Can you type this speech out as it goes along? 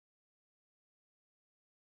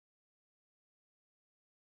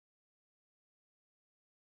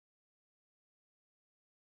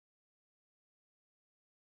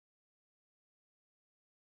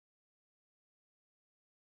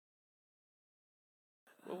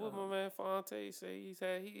what my man Fonte say?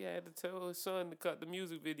 He had to tell his son to cut the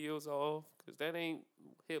music videos off because that ain't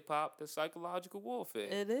hip hop. That's psychological warfare.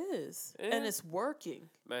 It is, and it's working.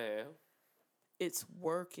 Man, it's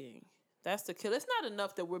working. That's the kill. It's not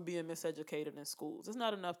enough that we're being miseducated in schools. It's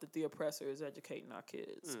not enough that the oppressor is educating our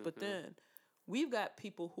kids. But then we've got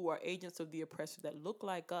people who are agents of the oppressor that look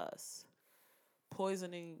like us,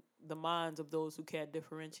 poisoning the minds of those who can't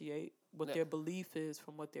differentiate what their belief is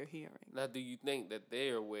from what they're hearing. Now, do you think that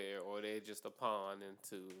they're aware or they're just a pawn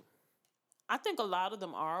into... I think a lot of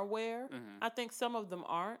them are aware. I think some of them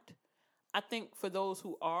aren't. I think for those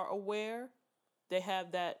who are aware, they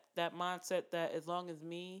have that mindset that as long as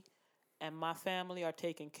me and my family are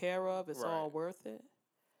taken care of, it's all worth it.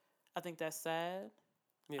 I think that's sad.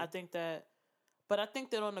 Yeah. I think that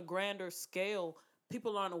on a grander scale,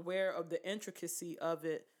 people aren't aware of the intricacy of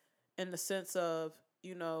it in the sense of,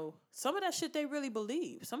 you know, some of that shit they really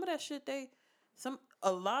believe. Some of that shit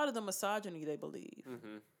a lot of the misogyny they believe.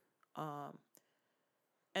 And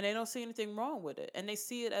they don't see anything wrong with it. And they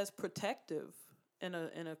see it as protective in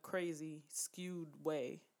a crazy, skewed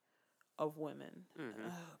way of women.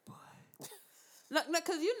 Oh, boy.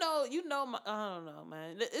 Because you know, I don't know,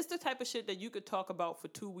 man. It's the type of shit that you could talk about for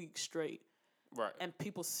 2 weeks straight. Right. And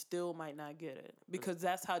people still might not get it. Because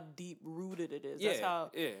that's how deep-rooted it is. Yeah, that's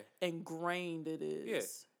how ingrained it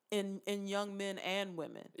is. Yeah. In young men and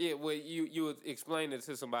women. Yeah, well, you would explain it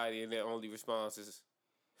to somebody and their only response is,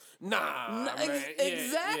 nah, man.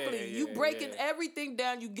 Exactly. You breaking everything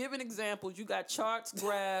down. You giving examples. You got charts,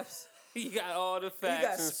 graphs. You got all the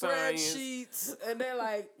facts and science. You got spreadsheets. And they're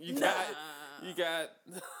like, you got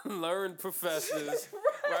learned professors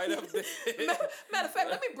right up there. Matter of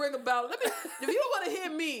fact, let me bring about. If you don't want to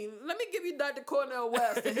hear me, let me give you Dr. Cornel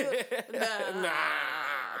West. Nah.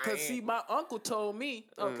 Because see, my uncle told me.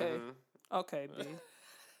 Okay. Okay, B.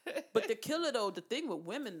 But the killer, though, the thing with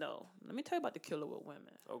women, though, let me tell you about the killer with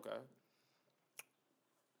women. Okay.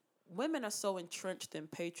 Women are so entrenched in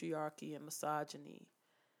patriarchy and misogyny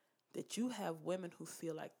that you have women who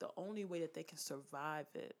feel like the only way that they can survive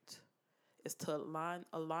it is to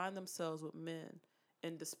align themselves with men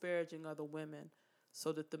in disparaging other women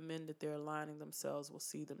so that the men that they're aligning themselves will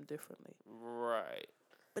see them differently. Right.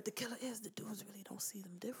 But the killer is the dudes really don't see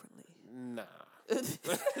them differently. Nah.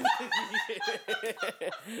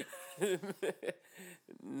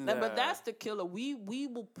 Nah. But that's the killer. We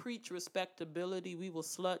will preach respectability. We will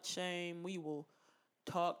slut shame. We will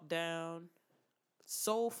talk down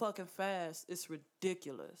so fucking fast. It's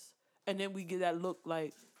ridiculous. And then we get that look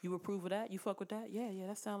like, you approve of that? You fuck with that? Yeah,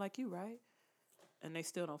 that sound like you, right? And they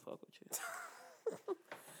still don't fuck with you.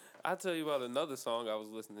 I'll tell you about another song I was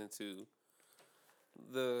listening to.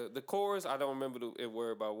 The chorus, I don't remember it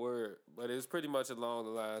word by word, but it's pretty much along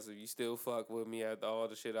the lines of, you still fuck with me after all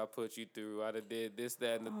the shit I put you through. I done did this,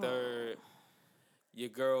 that, and the third. Your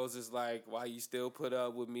girls is like, why you still put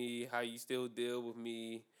up with me? How you still deal with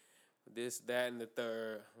me? This, that, and the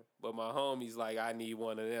third. But my homie's like, I need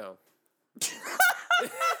one of them.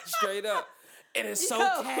 Straight up. And it's so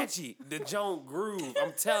catchy. The Joan groove,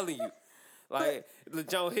 I'm telling you. Like, the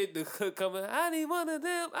Joan hit the hook coming, I need one of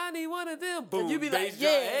them. Boom. And you be like,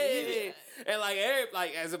 hey. And like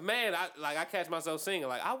as a man, I catch myself singing,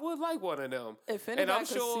 like, I would like one of them. If anybody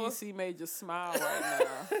could see CeeMay smile right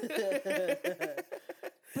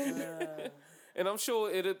now. And I'm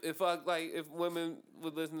sure if women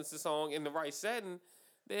would listen to the song in the right setting,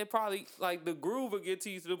 then probably like the groove would get to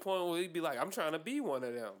you to the point where he'd be like, I'm trying to be one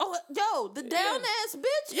of them. Oh, yo, the down ass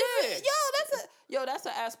bitch. Yeah. That's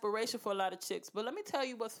an aspiration for a lot of chicks. But let me tell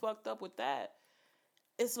you what's fucked up with that.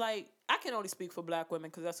 It's like, I can only speak for black women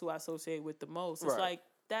because that's who I associate with the most. It's like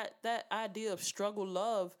that idea of struggle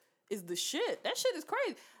love is the shit. That shit is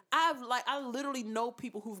crazy. I literally know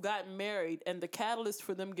people who've gotten married, and the catalyst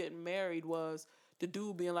for them getting married was the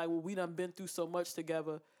dude being like, well, we done been through so much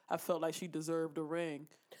together, I felt like she deserved a ring.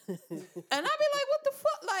 And I'd be like, what the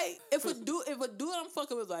fuck? Like, if a dude I'm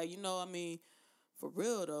fucking was like, for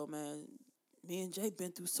real though, man, me and Jay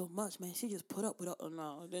been through so much, man, she just put up with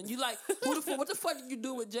no. Then you like, what the fuck did you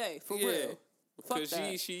do with Jay? For real.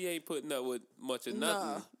 Because she ain't putting up with much of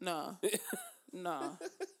nothing. Nah.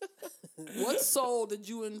 What soul did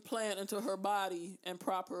you implant into her body and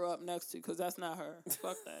prop her up next to? Because that's not her.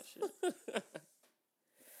 Fuck that shit.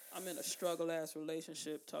 I'm in a struggle-ass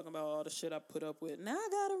relationship talking about all the shit I put up with. Now I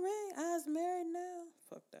got a ring. I was married now.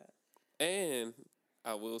 Fuck that. And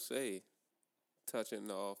I will say,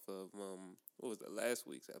 touching off of, what was that, last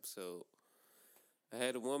week's episode, I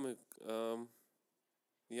had a woman, a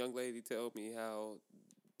young lady tell me how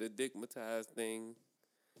the digmatized thing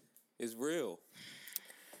is real.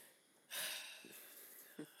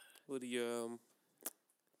 What do you,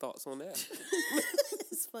 thoughts on that?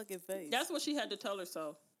 His fucking face. That's what she had to tell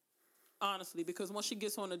herself, honestly, because once she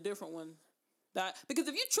gets on a different one, because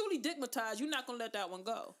if you truly digmatized, you're not gonna let that one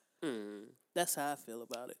go. That's how I feel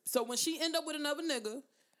about it. So when she end up with another nigga,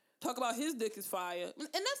 talk about his dick is fire, and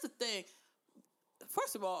that's the thing.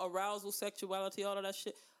 First of all, arousal, sexuality, all of that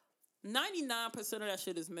shit. 99% of that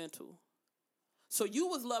shit is mental. So you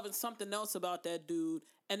was loving something else about that dude,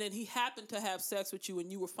 and then he happened to have sex with you,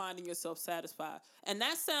 and you were finding yourself satisfied. And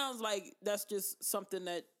that sounds like that's just something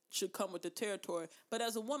that should come with the territory. But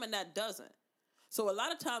as a woman, that doesn't. So a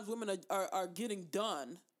lot of times women are getting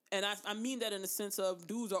done. And I mean that in the sense of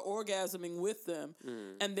dudes are orgasming with them,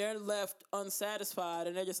 and they're left unsatisfied,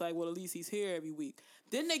 and they're just like, well, at least he's here every week.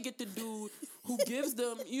 Then they get the dude who gives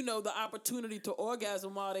them, the opportunity to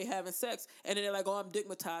orgasm while they having sex, and then they're like, oh, I'm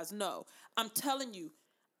digmatized. No, I'm telling you,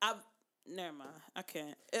 never mind, I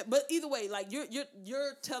can't. But either way, like you're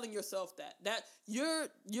telling yourself that you're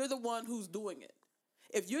the one who's doing it.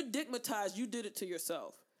 If you're digmatized, you did it to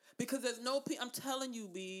yourself. Because there's no... I'm telling you,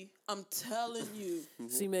 B. I'm telling you.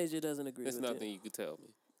 C Major doesn't agree with There's nothing you could tell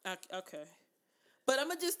me. Okay. But I'm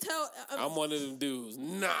going to just tell... I'm one of them dudes.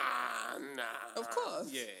 Nah. Of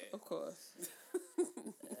course. Yeah. Of course.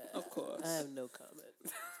 Of course. I have no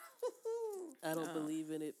comment. I don't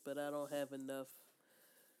believe in it, but I don't have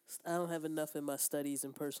enough in my studies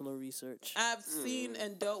and personal research. I've seen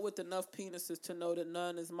and dealt with enough penises to know that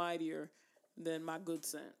none is mightier than my good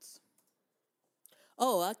sense.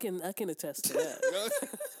 Oh, I can attest to that.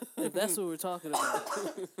 If that's what we're talking about,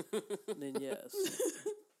 then yes.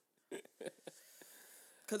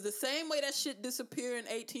 Because the same way that shit disappear in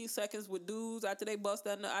 18 seconds with dudes after they bust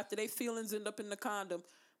that, after they feelings end up in the condom,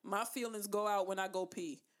 my feelings go out when I go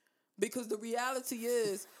pee. Because the reality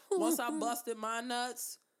is, once I busted my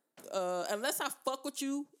nuts, unless I fuck with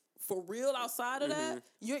you for real outside of that,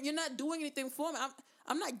 you're not doing anything for me.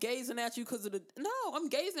 I'm not gazing at you because of I'm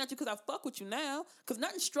gazing at you because I fuck with you now. Because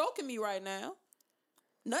nothing's stroking me right now.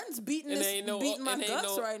 Nothing's beating my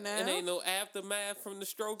guts right now. It ain't no aftermath from the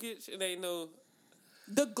strokage. It ain't no...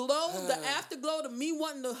 The glow, the afterglow, to me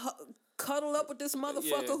wanting to cuddle up with this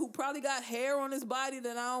motherfucker who probably got hair on his body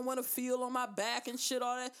that I don't want to feel on my back and shit,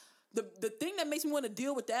 all that. The thing that makes me want to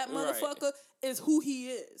deal with that motherfucker is who he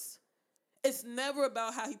is. It's never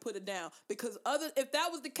about how he put it down. Because if that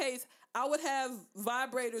was the case, I would have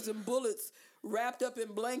vibrators and bullets wrapped up in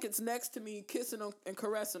blankets next to me, kissing them and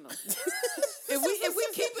caressing them. if we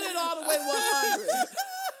keeping it all the way 100,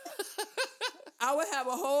 I would have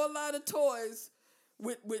a whole lot of toys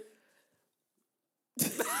with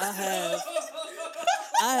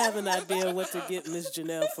I have an idea what to get Miss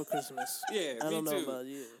Janelle for Christmas. Yeah, I don't know too. about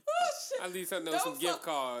you. Oh, At least I know some gift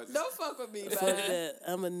cards. Don't fuck with me, man. Fuck that.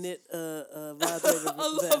 I'm a knit vibrator A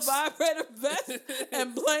little vest. vibrator vest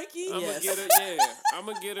and blankie. I'm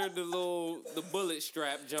gonna get her the bullet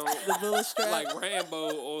strap joint. The bullet strap? Like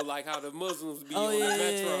Rambo, or like how the Muslims be Oh, on the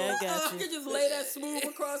Metro. I got I you. could just lay that smooth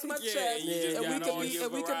across my chest, and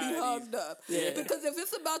we could be hugged up. Yeah. Because if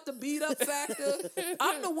it's about the beat up factor,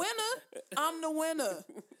 I'm the winner. I'm the winner.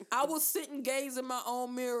 I will sit and gaze in my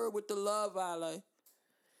own mirror with the love eye.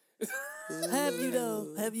 Have you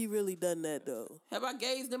though? Have you really done that though? Have I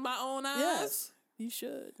gazed in my own eyes? Yes, you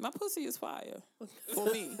should. My pussy is fire. For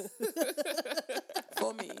me.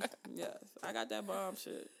 For me. Yes. I got that bomb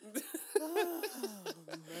shit. Oh, man.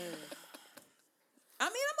 I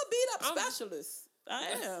mean, I'm a beat up specialist. I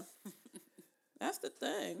am. That's the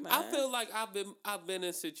thing, man. I feel like I've been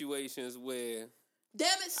in situations where...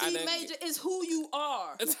 Damn it, C Major is who you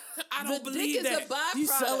are. I don't believe that. that. Is a byproduct. You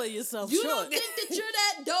selling yourself You short. don't think that you're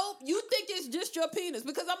that dope. You think it's just your penis.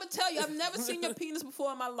 Because I'm going to tell you, I've never seen your penis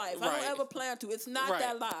before in my life. I don't ever plan to. It's not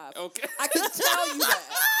that live. Okay. I can tell you that.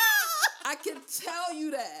 I can tell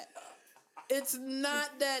you that. It's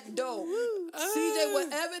not that dope. CJ,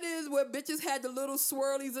 whatever it is where bitches had the little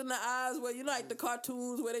swirlies in the eyes where, you know, like the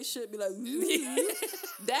cartoons where they should be like,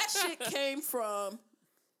 that shit came from...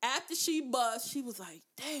 After she bust, she was like,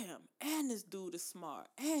 damn, and this dude is smart,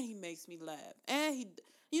 and he makes me laugh, and he,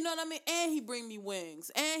 you know what I mean? And he bring me wings,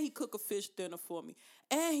 and he cook a fish dinner for me,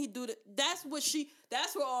 and he do that's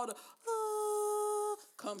where all the,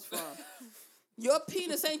 comes from. Your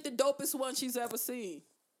penis ain't the dopest one she's ever seen.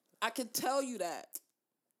 I can tell you that.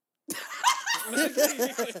 Yo,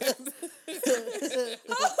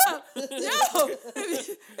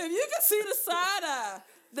 if you can see the side eye.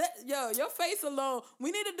 Your face alone. We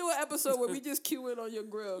need to do an episode where we just cue in on your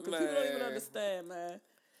grill because people don't even understand, man.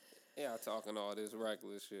 Yeah, talking all this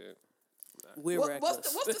reckless shit. We're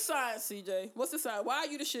reckless. What's the science, CJ? What's the science? Why are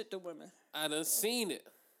you the shit to women? I done seen it.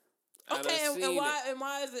 Okay, and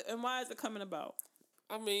why is it coming about?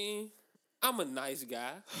 I mean, I'm a nice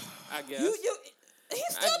guy, I guess. He's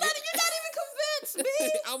still not. You're not even convinced,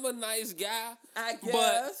 B. I'm a nice guy. I guess.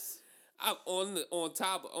 But I'm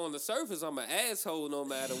on the surface, I'm an asshole no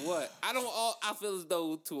matter what. I feel as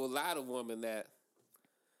though to a lot of women that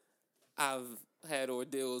I've had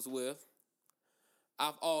ordeals with,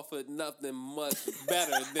 I've offered nothing much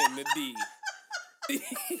better than the D.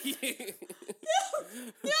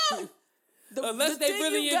 Yeah. Unless they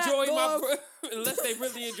really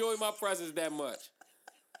enjoy my presence that much.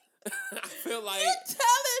 I feel like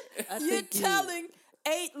you're telling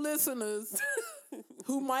 8 listeners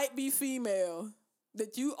who might be female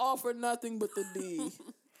that you offer nothing but the D.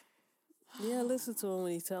 Yeah, listen to him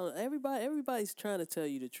when he's telling everybody's trying to tell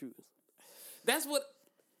you the truth. That's what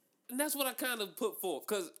I kind of put forth.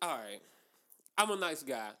 Cause all right, I'm a nice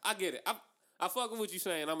guy. I get it. I fucking with you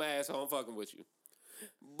saying I'm an asshole. I'm fucking with you.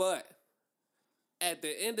 But at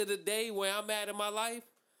the end of the day, where I'm at in my life,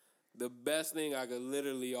 the best thing I could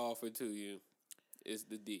literally offer to you is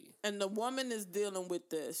the D. And the woman is dealing with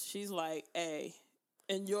this. She's like, hey,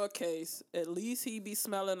 in your case, at least he be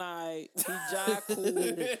smelling he jive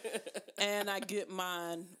cool, and I get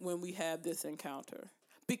mine when we have this encounter.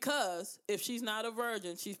 Because if she's not a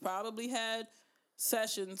virgin, she's probably had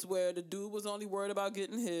sessions where the dude was only worried about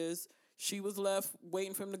getting his. She was left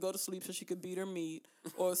waiting for him to go to sleep so she could beat her meat,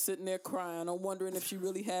 or sitting there crying, or wondering if she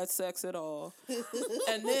really had sex at all.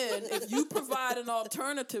 And then if you provide an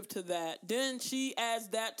alternative to that, then she adds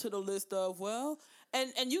that to the list of, well,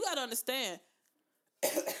 and you got to understand,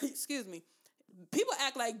 excuse me, people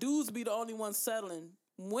act like dudes be the only ones settling.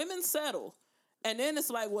 Women settle. And then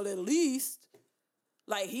it's like, well, at least,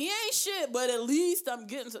 like, he ain't shit, but at least I'm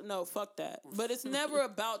getting some. No, fuck that. But it's never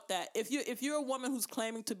about that. If you're a woman who's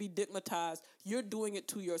claiming to be dignitized, you're doing it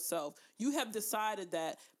to yourself. You have decided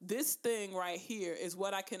that this thing right here is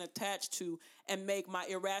what I can attach to and make my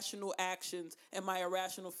irrational actions and my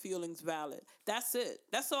irrational feelings valid. That's it.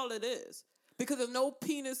 That's all it is. Because there's no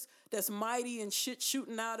penis that's mighty and shit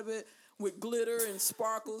shooting out of it with glitter and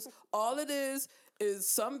sparkles. All it is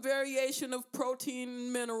some variation of protein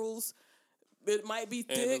and minerals. It might be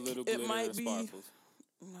thick. It might be. Sparkles.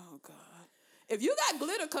 Oh God! If you got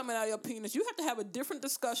glitter coming out of your penis, you have to have a different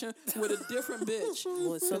discussion with a different bitch.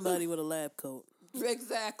 Or somebody with a lab coat.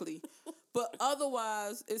 Exactly. But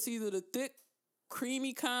otherwise, it's either the thick,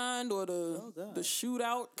 creamy kind or the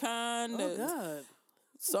shootout kind. Oh God!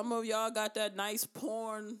 Some of y'all got that nice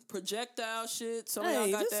porn projectile shit. Some of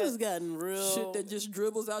y'all got this has gotten real shit that just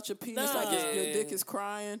dribbles out your penis like your dick is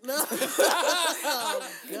crying. No. Oh,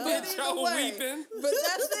 God. Weeping. But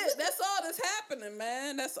that's it. That's all that's happening,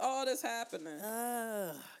 man. That's all that's happening.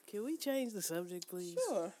 Can we change the subject, please?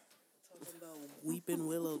 Sure. Talking about weeping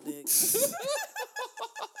willow dicks.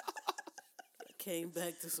 Came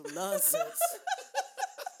back to some nonsense.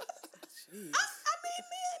 Jeez.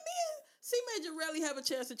 C-Major rarely have a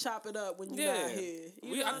chance to chop it up when you're not here.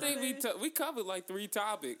 I think we covered like 3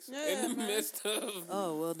 topics in the midst of.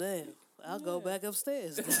 Oh well, damn! I'll go back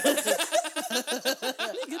upstairs. Get the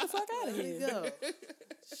fuck out of here. There you go.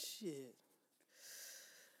 Shit.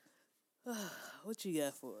 What you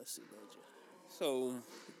got for us, C-Major? So,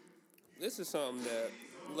 this is something that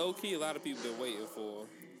low key a lot of people been waiting for.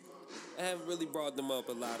 I haven't really brought them up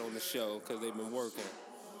a lot on the show because they've been working.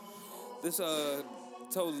 This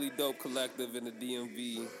totally dope collective in the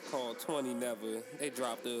DMV called 20 Never. They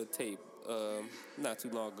dropped a tape not too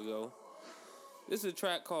long ago. This is a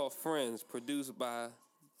track called Friends, produced by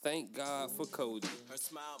Thank God for Cody. Her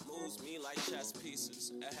smile moves me like chess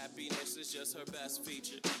pieces. Her happiness is just her best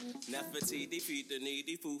feature. Nefertiti feed the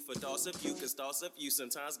needy, food for thoughts of you, cause thoughts of you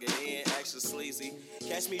sometimes get in extra sleazy.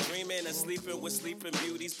 Catch me dreaming and sleeping with sleeping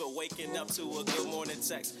beauties, but waking up to a good morning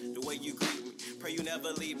text. The way you greet me, pray you never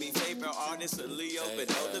leave me. Favorite artist, a Leo, but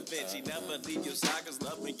no Da Vinci. Never leave your side, cause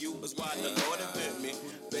loving you is why the Lord invented me.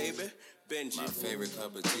 Baby, Benji. My favorite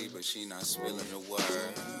cup of tea, but she not spilling the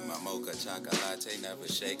word. My mocha chocolate latte, never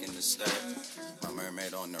shaking the stir. My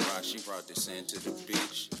mermaid on the rock, she brought the sand to the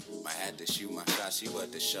beach. I had to shoot my shot, see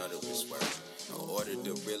what the shuttle was worth. No order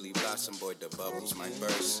to really blossom, boy, the bubbles might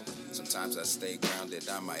burst. Sometimes I stay grounded,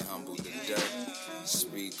 I might humble the dirt.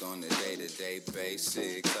 Speak on the day-to-day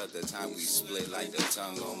basics. Other time we split like the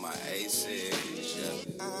tongue on my ASICs.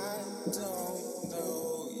 Yeah. I don't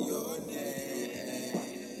know your name.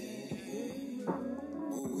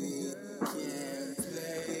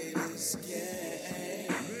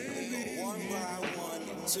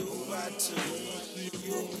 Two by two,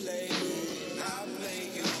 you play me, I play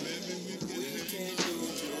you. We can do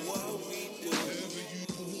what we do.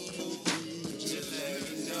 Just let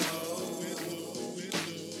me know.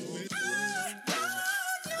 I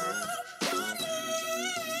don't know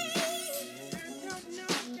your name.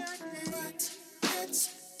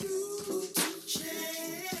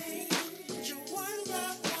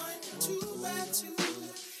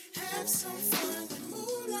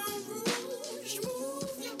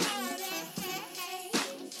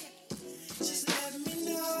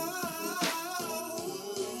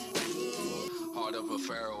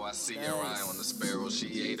 pharaoh. I see her eye on the sparrow.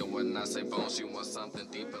 She ate him when I say bone. She wants something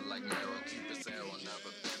deeper like marrow. Keep his arrow,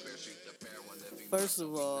 never fair. Shoot the fair one. First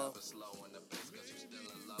of all,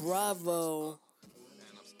 bravo,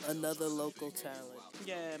 another local talent.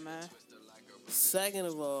 Yeah, man. Second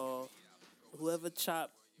of all, whoever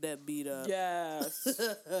chopped that beat up. Yes.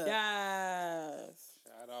 Yes.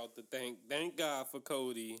 Shout out to thank God for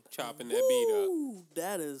Cody chopping that beat up. Ooh,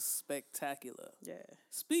 that is spectacular. Yeah.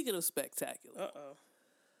 Speaking of spectacular, Uh-oh.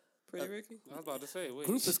 Pretty Ricky? I was about to say, wait.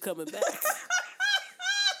 group is coming back.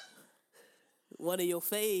 One of your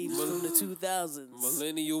faves from the 2000s.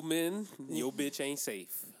 Millennial men, your bitch ain't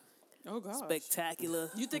safe. Oh, God. Spectacular.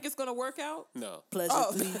 You think it's going to work out? No. Pleasure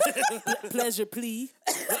plea. Pleasure plea.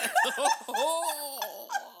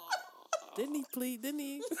 Didn't he plead? Didn't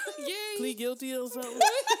he plead guilty or something?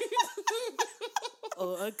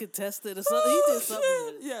 Or uncontested or something? He did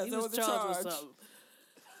something. Yes, he that was was a charged with charge. something.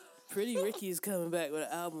 Pretty Ricky is coming back with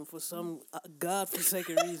an album for some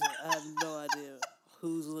godforsaken reason. I have no idea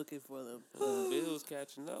who's looking for them. Bill's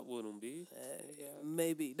catching up with him, B.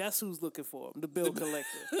 Maybe. That's who's looking for them. The bill collector.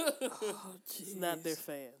 It's not their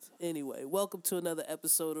fans. Anyway, welcome to another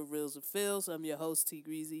episode of Reels and Feels. I'm your host, T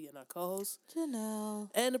Greasy, and our co-host, Janelle.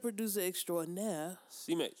 and the producer extraordinaire.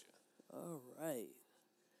 C Major. All right.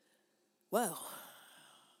 Well,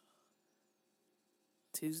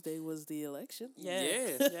 Tuesday was the election. Yeah.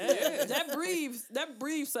 Yeah. That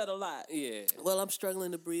breathe said a lot. Yeah. Well, I'm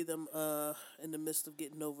struggling to breathe. I'm in the midst of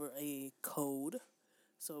getting over a cold.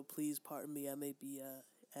 So please pardon me. I may be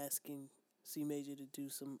asking C Major to do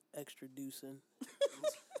some extra deucing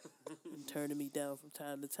and turning me down from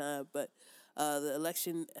time to time. But the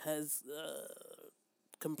election has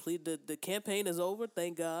completed. The campaign is over,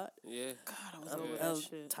 thank God. Yeah. God, I was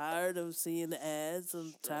tired of seeing the ads.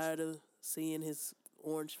 I'm tired of seeing his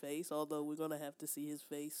orange face, although we're going to have to see his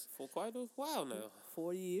face For quite a while now.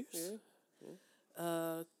 4 years.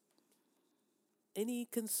 Yeah. Any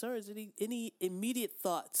concerns? Any immediate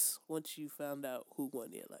thoughts once you found out who won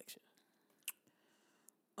the election?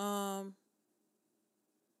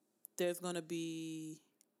 There's going to be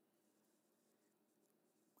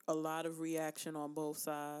a lot of reaction on both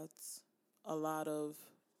sides, a lot of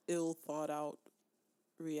ill thought out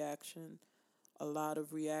reaction, a lot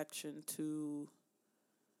of reaction to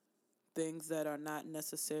things that are not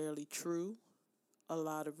necessarily true, a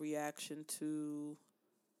lot of reaction to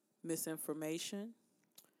misinformation.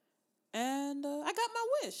 And I got my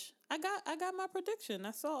wish. I got my prediction.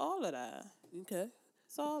 I saw all of that. Okay.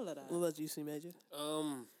 Saw all of that. What about you, C Major?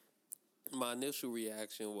 My initial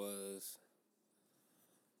reaction was,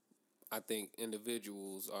 I think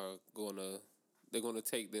individuals are they're gonna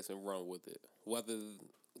take this and run with it. Whether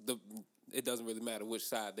it doesn't really matter which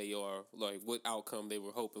side they are, like what outcome they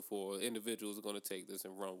were hoping for. Individuals are gonna take this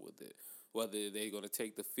and run with it. Whether they're gonna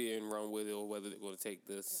take the fear and run with it, or whether they're gonna take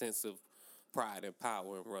the sense of pride and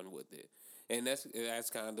power and run with it. And that's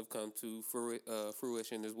kind of come to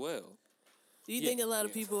fruition as well. Do you think a lot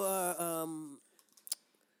of people are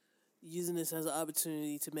using this as an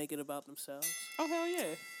opportunity to make it about themselves? Oh, hell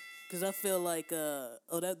yeah. Because I feel like,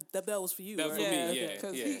 that bell was for you, That right? was for me, Yeah, yeah.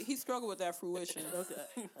 because he struggled with that fruition.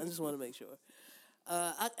 Okay, I just want to make sure.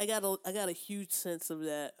 I got a huge sense of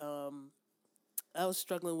that. I was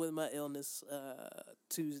struggling with my illness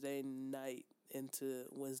Tuesday night into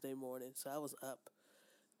Wednesday morning, so I was up.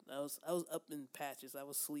 I was up in patches. I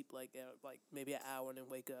would sleep like maybe an hour and then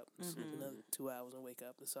wake up, sleep another 2 hours and wake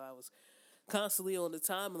up, and so I was constantly on the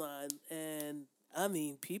timeline. And I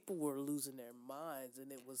mean, people were losing their minds,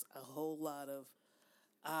 and it was a whole lot of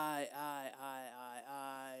I.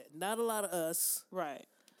 Not a lot of us. Right.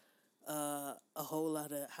 A whole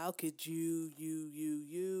lot of how could you.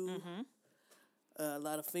 A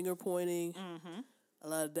lot of finger pointing. A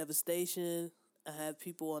lot of devastation. I had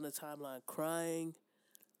people on the timeline crying.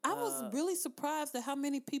 I was really surprised at how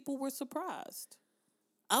many people were surprised.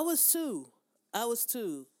 I was too.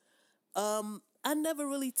 I never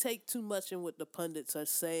really take too much in what the pundits are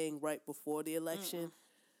saying right before the election.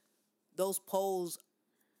 Those polls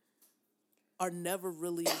are never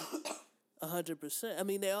really 100%. I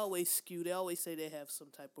mean, they always skew. They always say they have some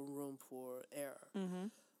type of room for error.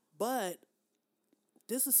 But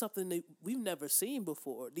this is something that we've never seen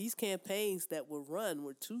before. These campaigns that were run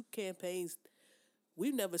were two campaigns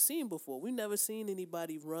we've never seen before. We've never seen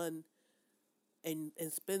anybody run and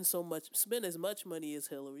spend as much money as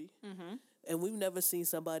Hillary. And we've never seen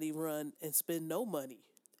somebody run and spend no money.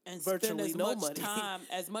 And virtually spend no money.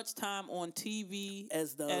 as much time on TV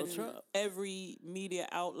As Donald and Trump. every media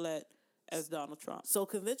outlet as Donald Trump. So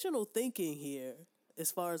conventional thinking here, as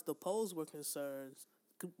far as the polls were concerned,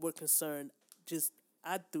 just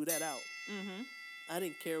I threw that out. I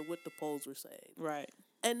didn't care what the polls were saying. Right.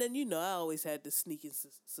 And then, I always had the sneaking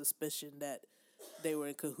suspicion that they were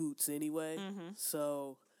in cahoots anyway.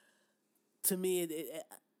 So, to me,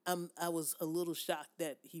 I was a little shocked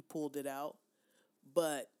that he pulled it out.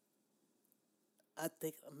 But I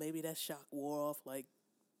think maybe that shock wore off like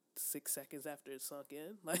 6 seconds after it sunk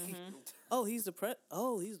in. Like, he's the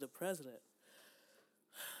president.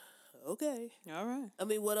 Okay. All right. I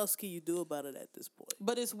mean, what else can you do about it at this point?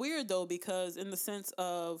 But it's weird though, because in the sense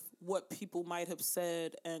of what people might have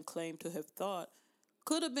said and claimed to have thought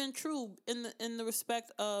could have been true in the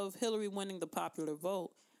respect of Hillary winning the popular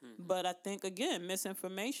vote. But I think, again,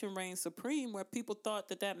 misinformation reigned supreme where people thought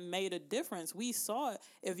that made a difference. We saw it.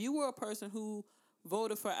 If you were a person who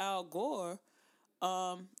voted for Al Gore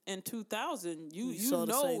in 2000, you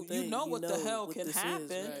know what the hell can happen.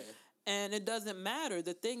 Right. And it doesn't matter.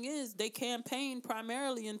 The thing is, they campaigned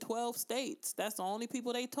primarily in 12 states. That's the only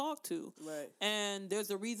people they talk to. Right. And there's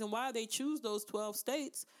a reason why they choose those 12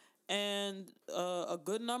 states. And a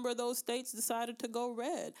good number of those states decided to go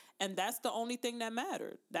red. And that's the only thing that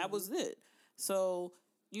mattered. That was it. So,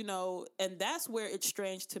 and that's where it's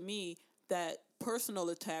strange to me that personal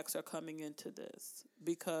attacks are coming into this.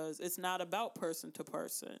 Because it's not about person to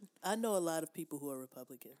person. I know a lot of people who are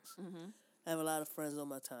Republicans. I have a lot of friends on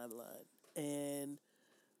my timeline. And,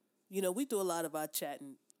 we do a lot of our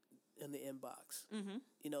chatting in the inbox.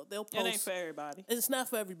 They'll post. It ain't for everybody. It's not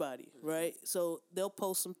for everybody, right? So they'll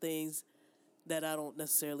post some things that I don't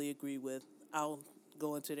necessarily agree with. I'll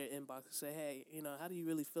go into their inbox and say, hey, how do you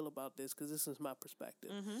really feel about this? Because this is my perspective.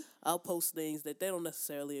 I'll post things that they don't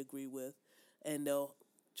necessarily agree with, and they'll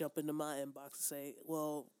jump into my inbox and say,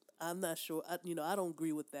 well, I'm not sure. I don't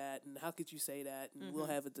agree with that, and how could you say that? And we'll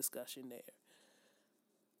have a discussion there.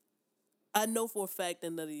 I know for a fact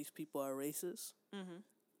that none of these people are racist.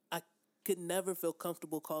 I could never feel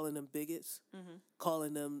comfortable calling them bigots,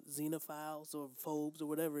 calling them xenophiles or phobes or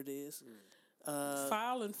whatever it is.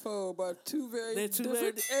 Phile and phobe are two very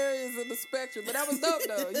different areas of the spectrum, but that was dope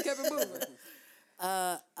though. You kept it moving.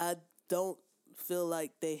 I don't feel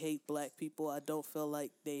like they hate black people. I don't feel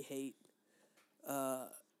like they hate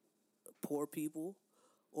poor people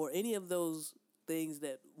or any of those things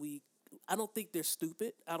that I don't think they're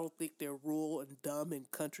stupid. I don't think they're rural and dumb and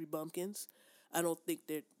country bumpkins. I don't think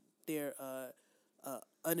they're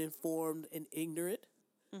uninformed and ignorant.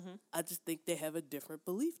 I just think they have a different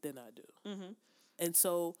belief than I do. And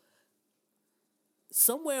so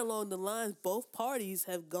somewhere along the lines, both parties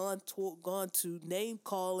have gone to name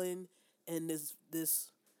calling and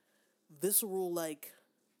this visceral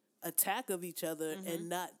attack of each other and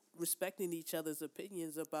not respecting each other's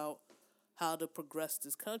opinions about how to progress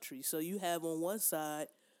this country. So you have on one side,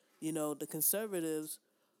 the conservatives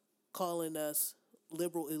calling us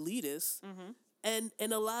liberal elitists. And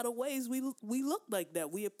in a lot of ways, we look like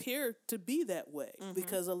that. We appear to be that way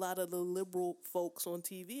because a lot of the liberal folks on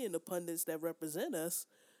TV and the pundits that represent us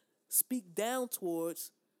speak down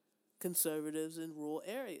towards conservatives in rural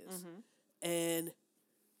areas. And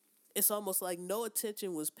it's almost like no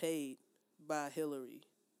attention was paid by Hillary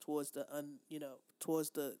towards the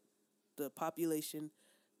population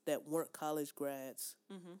that weren't college grads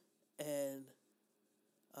and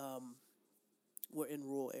were in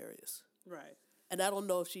rural areas. Right. And I don't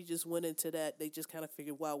know if she just went into that. They just kind of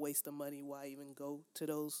figured, why waste the money? Why even go to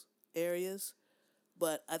those areas?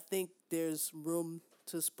 But I think there's room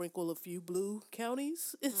to sprinkle a few blue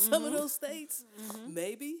counties in some of those states.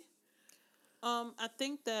 Maybe. I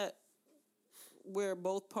think that where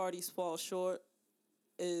both parties fall short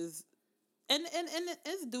is, and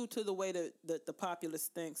it's due to the way that the populace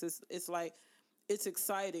thinks. It's like, it's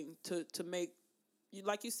exciting to make,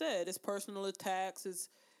 like you said, it's personal attacks.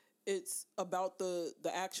 It's about the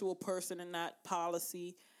actual person and not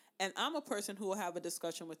policy. And I'm a person who will have a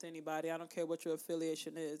discussion with anybody. I don't care what your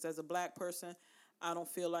affiliation is. As a black person, I don't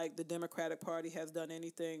feel like the Democratic Party has done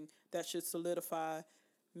anything that should solidify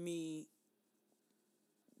me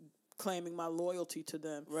claiming my loyalty to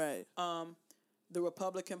them. Right. The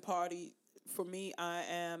Republican Party, for me, I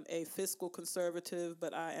am a fiscal conservative,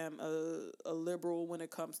 but I am a liberal when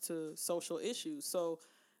it comes to social issues. So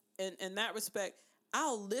in that respect,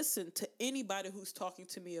 I'll listen to anybody who's talking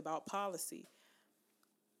to me about policy.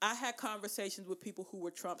 I had conversations with people who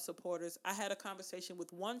were Trump supporters. I had a conversation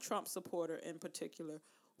with one Trump supporter in particular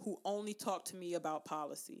who only talked to me about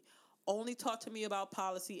policy.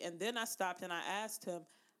 And then I stopped and I asked him,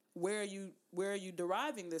 where are you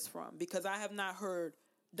deriving this from? Because I have not heard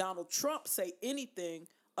Donald Trump say anything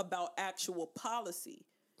about actual policy.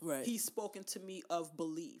 Right. He's spoken to me of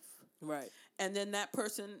belief. Right. And then that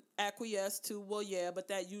person acquiesced to, well, yeah, but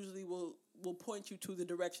that usually will will point you to the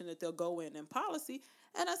direction that they'll go in policy.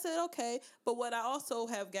 And I said, okay. But what I also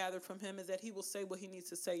have gathered from him is that he will say what he needs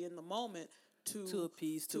to say in the moment to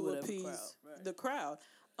appease the crowd.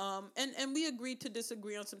 And we agreed to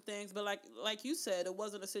disagree on some things, but like you said, it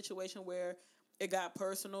wasn't a situation where it got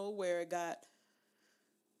personal, where it got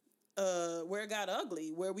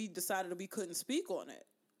ugly, where we decided that we couldn't speak on it.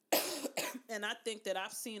 And I think that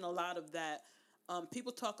I've seen a lot of that.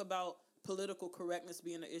 People talk about political correctness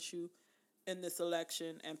being an issue in this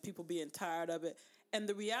election and people being tired of it. And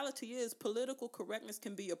the reality is political correctness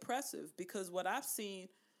can be oppressive, because what I've seen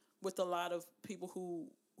with a lot of people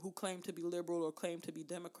who claim to be liberal or claim to be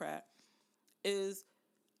Democrat is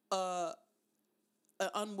an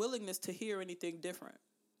unwillingness to hear anything different.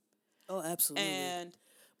 Oh, absolutely. And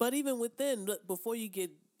but even within, before you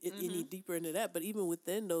get any deeper into that, but even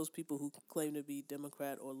within those people who claim to be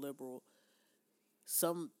Democrat or liberal,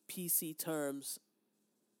 some PC terms,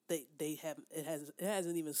 they haven't, it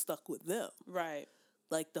hasn't even stuck with them. Right.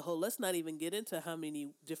 Like the whole, let's not even get into how many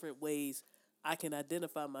different ways I can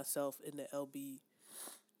identify myself in the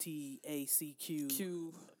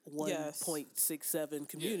LGBTQ 1.67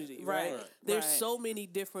 community, right? There's so many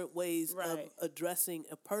different ways of addressing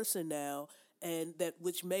a person now, and that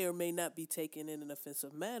which may or may not be taken in an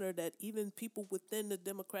offensive manner, that even people within the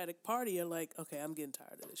Democratic Party are like, okay, I'm getting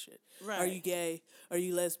tired of this shit. Right. Are you gay? Are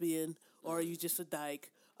you lesbian? Or are you just a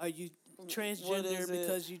dyke? Are you transgender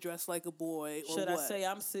because you dress like a boy? Or Should what? I say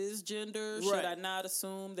I'm cisgender? Right. Should I not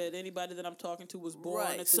assume that anybody that I'm talking to was born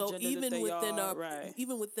at the so gender even that they within are?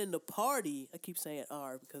 even within the party, I keep saying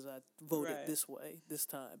 "our" because I voted this way this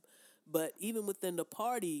time, but even within the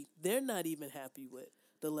party, they're not even happy with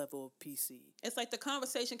the level of PC. It's like the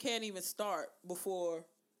conversation can't even start before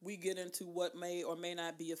we get into what may or may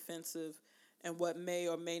not be offensive and what may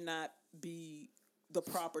or may not be the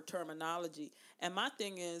proper terminology. And my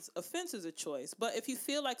thing is, offense is a choice. But if you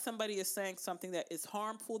feel like somebody is saying something that is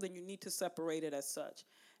harmful, then you need to separate it as such.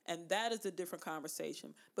 And that is a different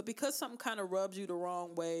conversation. But because something kind of rubs you the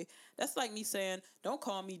wrong way, that's like me saying, don't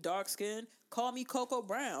call me dark skinned, call me Coco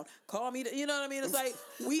Brown. Call me, you know what I mean? It's like,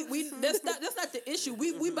 that's not the issue.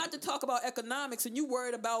 We about to talk about economics, and you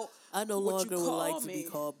worried about I no what longer you would call like to me. be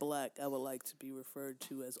called black. I would like to be referred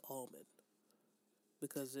to as almond,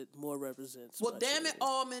 because it more represents. Well, my damn it, shade.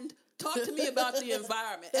 Almond. Talk to me about the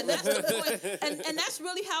environment. And that's the point. And that's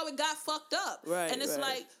really how it got fucked up. Right, and it's right.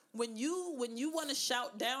 like, when you want to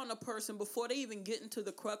shout down a person before they even get into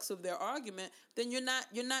the crux of their argument, then you're not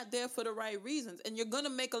there for the right reasons. And you're going to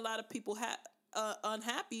make a lot of people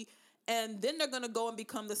unhappy, and then they're going to go and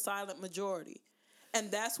become the silent majority. And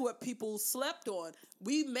that's what people slept on.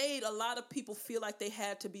 We made a lot of people feel like they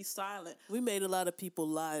had to be silent. We made a lot of people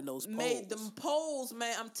lie in those polls. Made them polls,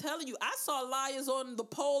 man. I'm telling you, I saw liars on the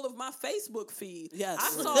poll of my Facebook feed. Yes.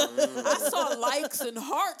 I saw likes and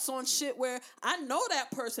hearts on shit where I know that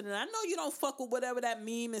person, and I know you don't fuck with whatever that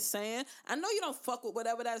meme is saying. I know you don't fuck with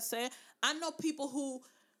whatever that's saying. I know people who,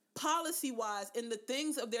 policy-wise, in the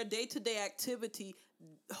things of their day-to-day activity,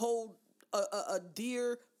 hold a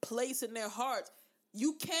dear place in their hearts.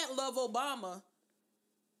 You can't love Obama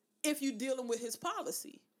if you're dealing with his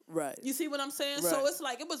policy. Right. You see what I'm saying? Right. So it's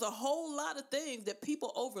like, it was a whole lot of things that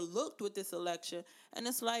people overlooked with this election. And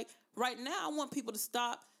it's like, right now, I want people to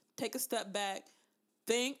stop, take a step back,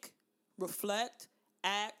 think, reflect,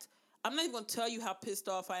 act. I'm not even going to tell you how pissed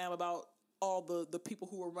off I am about all the people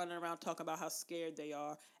who are running around talking about how scared they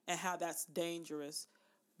are and how that's dangerous,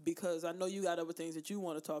 because I know you got other things that you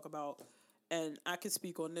want to talk about, and I can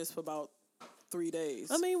speak on this for about 3 days.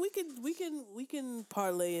 I mean, we can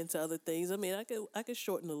parlay into other things. I mean, I could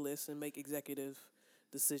shorten the list and make executive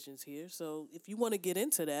decisions here. So if you want to get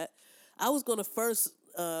into that, I was going to first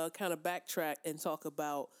kind of backtrack and talk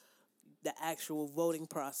about the actual voting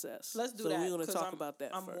process. Let's do so that. So we're going to talk I'm, about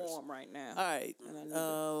that I'm first. warm right now. All right.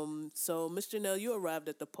 So, Mr. Nell, you arrived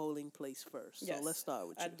at the polling place first. Yes, so let's start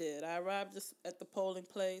with you. I did. I arrived at the polling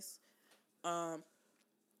place, and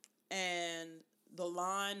the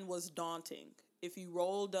line was daunting. If you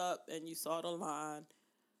rolled up and you saw the line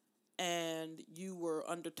and you were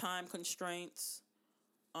under time constraints,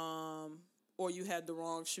 or you had the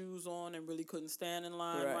wrong shoes on and really couldn't stand in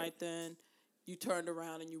line right then, you turned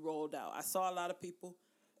around and you rolled out. I saw a lot of people,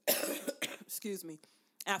 excuse me,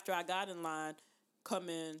 after I got in line, come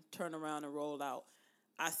in, turn around, and roll out.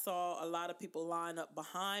 I saw a lot of people line up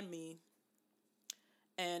behind me,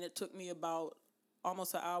 and it took me about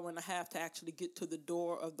almost an hour and a half to actually get to the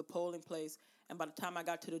door of the polling place. And by the time I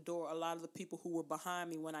got to the door, a lot of the people who were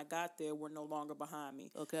behind me when I got there were no longer behind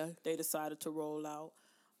me. Okay. They decided to roll out.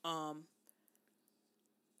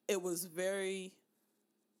 It was very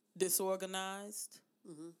disorganized.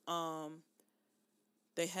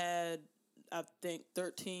 They had, I think,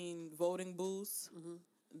 13 voting booths. Mm-hmm.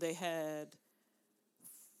 They had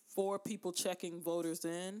 4 people checking voters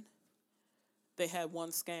in. They had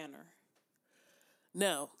 1 scanner.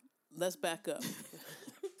 Now, let's back up.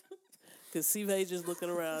 Because C. Major's looking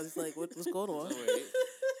around. He's like, what's going on?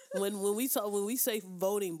 Wait. When we say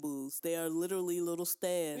voting booths, they are literally little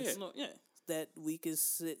stands Yeah. that we can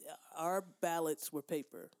sit. Our ballots were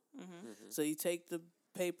paper. So you take the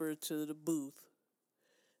paper to the booth,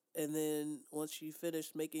 and then once you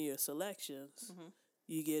finish making your selections,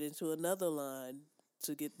 you get into another line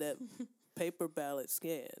to get that paper ballot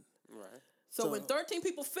scanned. Right. So when 13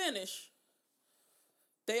 people finish,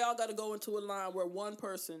 they all got to go into a line where one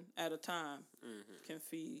person at a time can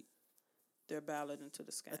feed their ballot into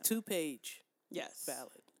the scanner. A 2-page yes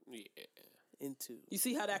ballot Yeah. into. You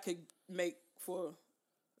see how that could make for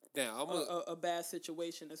Now a bad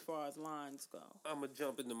situation as far as lines go. I'm gonna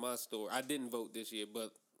jump into my story. I didn't vote this year,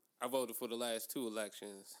 but I voted for the last 2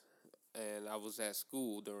 elections, and I was at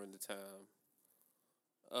school during the time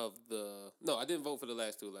of the. No, I didn't vote for the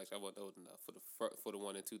last 2 elections. I wasn't old enough for the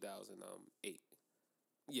one in 2008.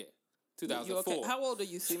 Yeah, 2004. You okay? How old are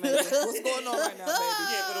you, C. Major? What's going on right now,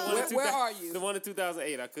 baby? Yeah, but the one in Where are you? The one in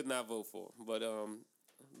 2008, I could not vote for, but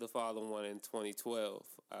the following one in 2012,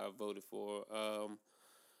 I voted for.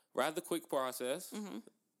 Rather quick process.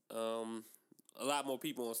 A lot more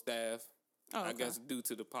people on staff. Oh, okay. I guess due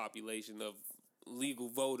to the population of legal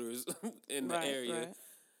voters in the area. Right.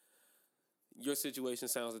 Your situation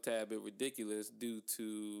sounds a tad bit ridiculous due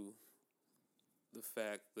to the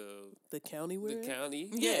fact The county we're in? county.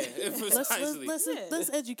 Yeah. Precisely. Let's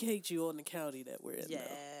educate you on the county that we're in. Yeah.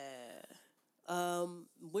 Though.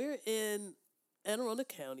 We're in Anne Arundel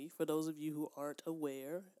County. For those of you who aren't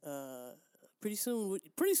aware, pretty soon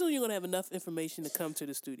you're gonna have enough information to come to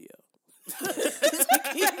the studio. Y'all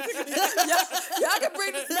can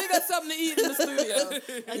bring us something to eat in the studio.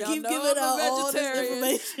 I Y'all keep know giving I'm out a all this vegetarian.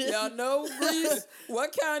 information. Y'all know Reese,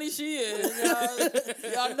 what county she is.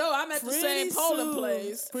 Y'all know I'm at the same polling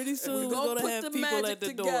place. Pretty soon we're Gonna gonna put have the people magic at the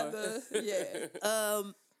together. door. Yeah.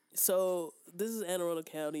 So this is Anne Arundel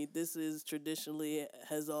County. This is traditionally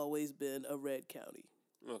has always been a red county.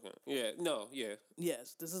 Okay. Yeah. No. Yeah.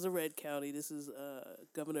 Yes, this is a red county. This is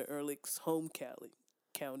Governor Ehrlich's home county.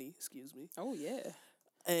 Excuse me. Oh yeah.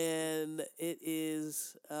 And it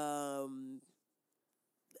is. I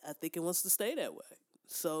think it wants to stay that way.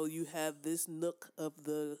 So you have this nook of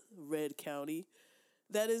the red county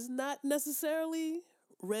that is not necessarily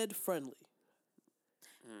red friendly.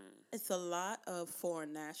 It's a lot of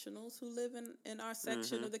foreign nationals who live in our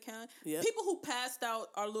section of the county. Yep. People who passed out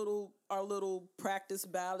our little practice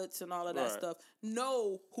ballots and all of that Right. stuff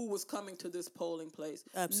know who was coming to this polling place.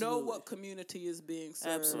 Know Absolutely. what community is being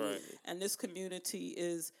served. Absolutely. Right. And this community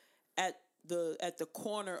is at the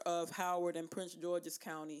corner of Howard and Prince George's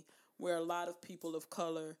County, where a lot of people of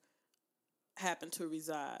color happen to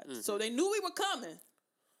reside. So they knew we were coming.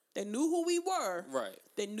 They knew who we were. Right.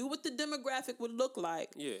 They knew what the demographic would look like.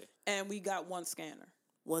 Yeah. And we got 1 scanner.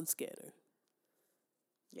 1 scanner.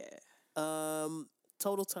 Yeah.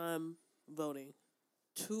 Total time voting.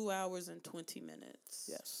 2 hours and 20 minutes.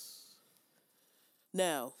 Yes.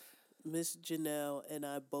 Now, Miss Janelle and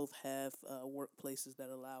I both have workplaces that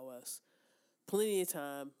allow us plenty of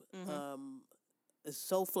time. It's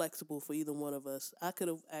so flexible for either one of us. I could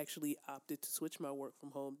have actually opted to switch my work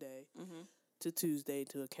from home day to Tuesday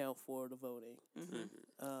to account for the voting.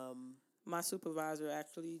 My supervisor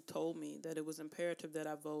actually told me that it was imperative that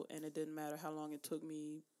I vote, and it didn't matter how long it took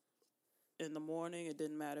me in the morning. It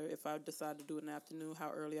didn't matter if I decided to do it in the afternoon,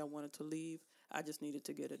 how early I wanted to leave. I just needed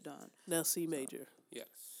to get it done. Now, C. Major, Yes.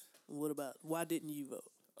 why didn't you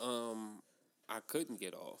vote? I couldn't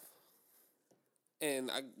get off,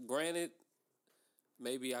 and granted,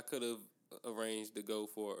 maybe I could have arranged to go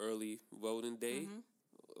for an early voting day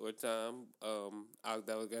or time. I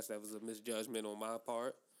guess that was a misjudgment on my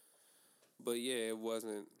part. But yeah, it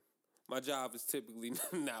wasn't. My job is typically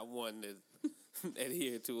not one that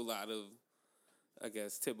adhere to a lot of, I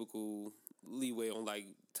guess, typical leeway on like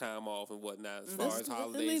time off and whatnot as far as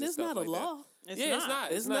holidays and it's stuff not a like law. that. It's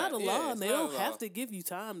not. It's not a law, Yeah, and they it's not don't a have law. to give you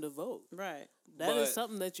time to vote. Right. That is But-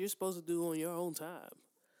 something that you're supposed to do on your own time.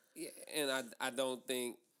 Yeah, and I don't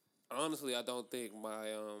think, honestly, I don't think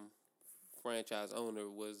my franchise owner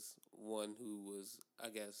was one who was, I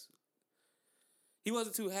guess, he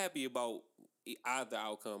wasn't too happy about either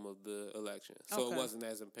outcome of the election. So Okay. it wasn't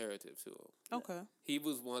as imperative to him. Okay. He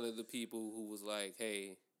was one of the people who was like,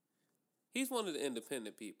 hey, he's one of the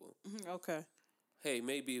independent people. Okay. Hey,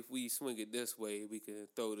 maybe if we swing it this way, we can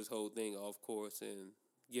throw this whole thing off course and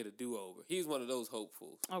get a do-over. He's one of those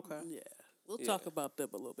hopefuls. Okay. Yeah. We'll talk about them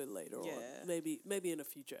a little bit later on. Maybe in a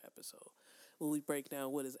future episode when we break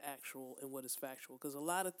down what is actual and what is factual. Because a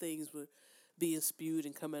lot of things were being spewed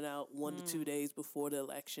and coming out 1 to 2 days before the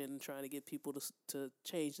election, trying to get people to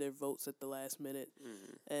change their votes at the last minute.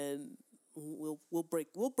 And we'll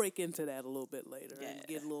break into that a little bit later and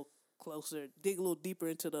get a little closer, dig a little deeper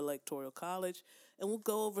into the Electoral College, and we'll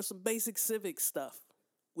go over some basic civic stuff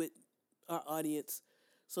with our audience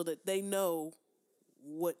so that they know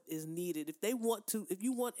what is needed. If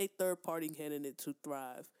you want a third party candidate to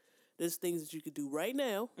thrive, there's things that you could do right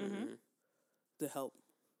now to help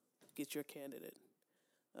get your candidate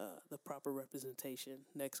the proper representation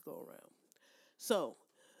next go around. So,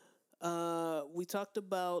 we talked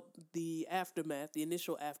about the aftermath, the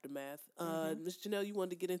initial aftermath. Ms. Janelle, you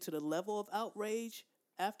wanted to get into the level of outrage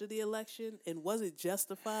after the election, and was it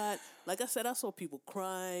justified? Like I said, I saw people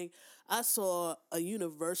crying. I saw a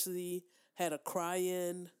university had a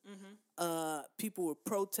cry-in. People were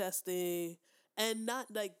protesting, and not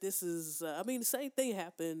like this is. The same thing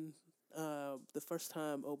happened the first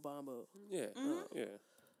time Obama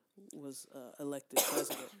was elected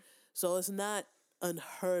president. So it's not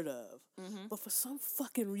unheard of. But for some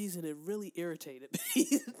fucking reason, it really irritated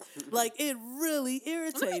me. Like, it really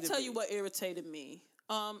irritated me. Let me tell you what irritated me.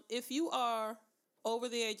 If you are over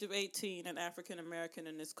the age of 18 and African American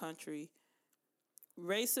in this country,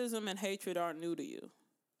 racism and hatred aren't new to you.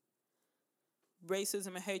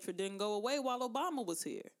 Racism and hatred didn't go away while Obama was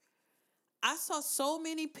here. I saw so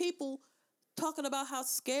many people talking about how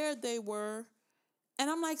scared they were, and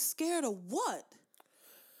I'm like, scared of what?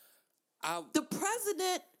 The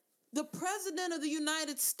president of the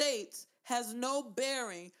United States has no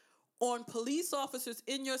bearing on police officers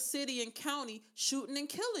in your city and county shooting and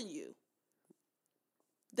killing you.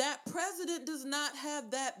 That president does not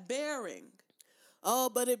have that bearing. Oh,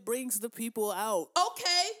 but it brings the people out.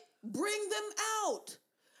 Okay, bring them out.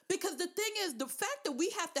 Because the thing is, the fact that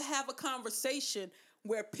we have to have a conversation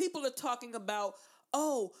where people are talking about,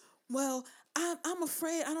 oh, well, I'm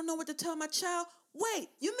afraid, I don't know what to tell my child. Wait,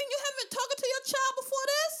 you mean you haven't been talking to your child before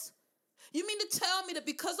this? You mean to tell me that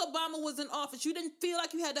because Obama was in office, you didn't feel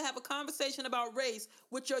like you had to have a conversation about race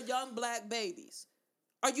with your young black babies?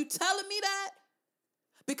 Are you telling me that?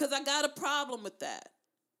 Because I got a problem with that.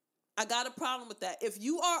 If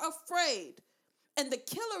you are afraid, and the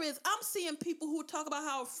killer is, I'm seeing people who talk about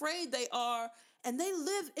how afraid they are, and they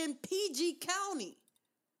live in PG County.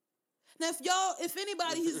 Now, if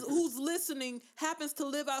anybody who's listening happens to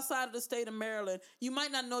live outside of the state of Maryland, you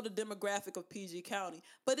might not know the demographic of PG County,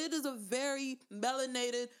 but it is a very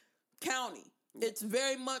melanated county. It's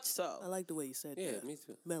very much so. I like the way you said that. Yeah, me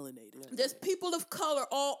too. Melanated. There's people of color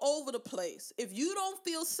all over the place. If you don't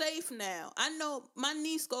feel safe now, I know my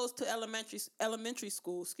niece goes to elementary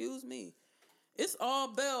school. Excuse me. It's all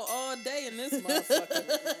bell all day in this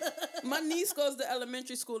motherfucker. My niece goes to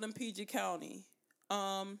elementary school in PG County.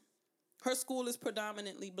 Her school is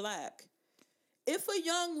predominantly black. If a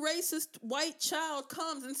young racist white child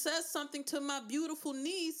comes and says something to my beautiful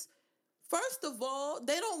niece, first of all,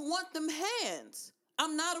 they don't want them hands.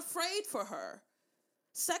 I'm not afraid for her.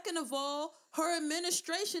 Second of all, her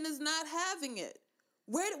administration is not having it.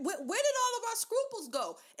 Where did all of our scruples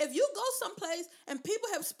go? If you go someplace and people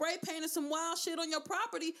have spray painted some wild shit on your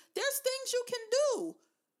property, there's things you can do.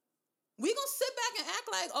 We gonna sit back and act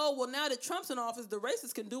like, oh, well, now that Trump's in office, the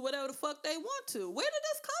racists can do whatever the fuck they want to. Where did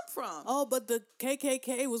this come from? Oh, but the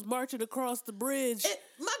KKK was marching across the bridge.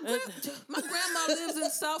 My grandma lives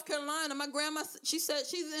in South Carolina. My grandma, she said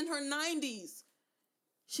she's in her 90s.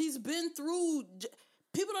 She's been through,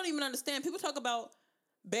 people don't even understand. People talk about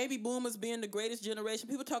baby boomers being the greatest generation.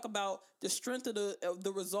 People talk about the strength of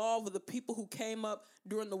the resolve of the people who came up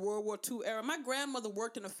during the World War II era. My grandmother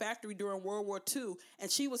worked in a factory during World War II,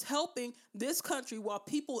 and she was helping this country while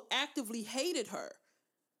people actively hated her.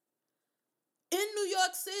 In New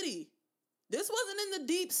York City. This wasn't in the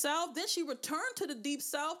Deep South. Then she returned to the Deep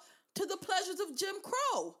South to the pleasures of Jim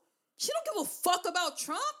Crow. She don't give a fuck about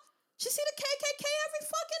Trump. She see the KKK every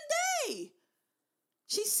fucking day.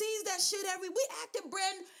 She sees that shit we acting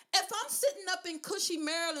brand. If I'm sitting up in cushy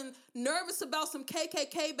Maryland, nervous about some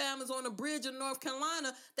KKK bombers on a bridge in North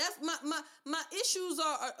Carolina, that's my issues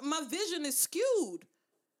are my vision is skewed.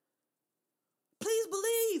 Please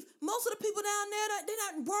believe, most of the people down there, they're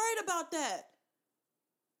not worried about that.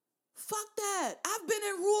 Fuck that. I've been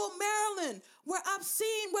in rural Maryland where I've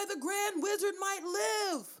seen where the Grand Wizard might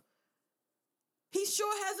live. He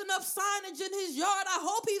sure has enough signage in his yard. I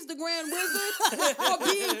hope he's the Grand Wizard for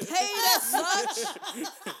being paid as such.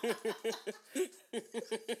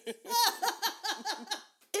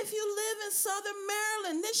 If you live in Southern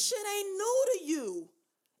Maryland, this shit ain't new to you.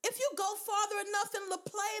 If you go farther enough in La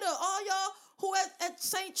Plata, all y'all who at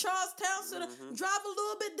St. Charles Town Center, drive a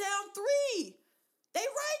little bit down 3. They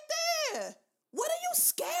right there. What are you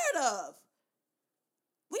scared of?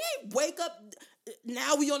 We ain't wake up,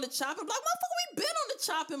 now we on the chopping block. Motherfucker, we been on the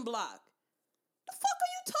chopping block. The fuck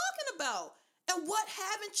are you talking about? And what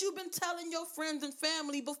haven't you been telling your friends and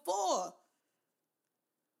family before?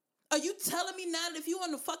 Are you telling me now that if you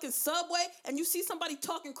on the fucking subway and you see somebody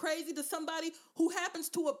talking crazy to somebody who happens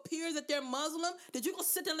to appear that they're Muslim, that you gonna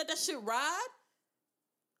sit there and let that shit ride?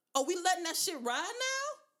 Are we letting that shit ride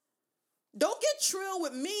now? Don't get trill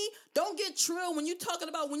with me. Don't get trill when you talking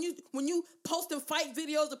about when you posting fight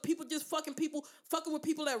videos of fucking with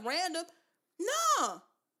people at random. Nah.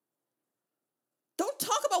 Don't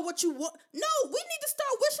talk about what you want. No, we need to start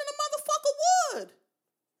wishing a motherfucker would.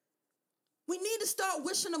 We need to start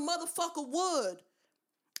wishing a motherfucker would.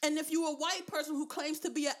 And if you're a white person who claims to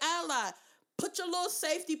be an ally, put your little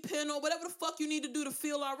safety pin or whatever the fuck you need to do to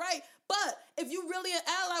feel all right. But if you really an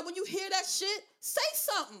ally, when you hear that shit, say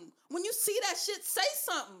something. When you see that shit, say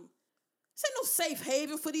something. This ain't no safe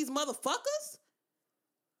haven for these motherfuckers.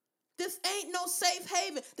 This ain't no safe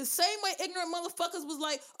haven. The same way ignorant motherfuckers was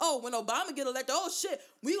like, oh, when Obama get elected, oh shit,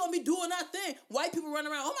 we gonna be doing our thing. White people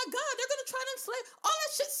running around, oh my God, they're gonna try to enslave. All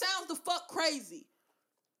that shit sounds the fuck crazy.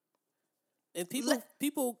 And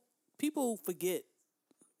people forget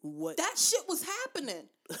what that shit was happening.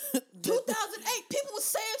 2008, people was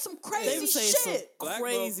saying some crazy they were saying shit. Some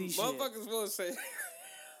crazy shit. Motherfuckers will say,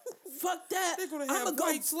 fuck that. they're gonna have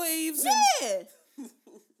white slaves. Yeah.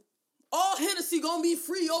 All Hennessy gonna be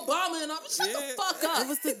free, Obama and all. Shut the fuck up.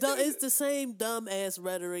 It's the same dumb ass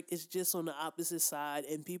rhetoric. It's just on the opposite side,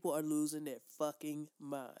 and people are losing their fucking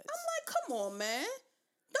minds. I'm like, come on, man.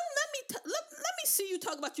 Don't let me see you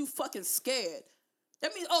talk about you fucking scared.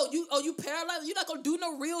 That means you paralyzed. You're not gonna do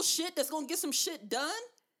no real shit that's gonna get some shit done.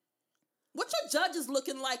 What your judges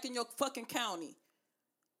looking like in your fucking county?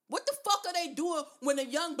 What the fuck are they doing when a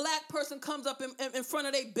young black person comes up in front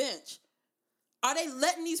of their bench? Are they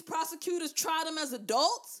letting these prosecutors try them as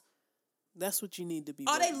adults? That's what you need to be.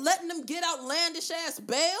 Are they letting them get outlandish ass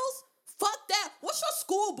bails? Fuck that. What's your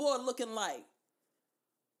school board looking like?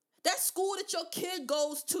 That school that your kid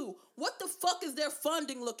goes to, what the fuck is their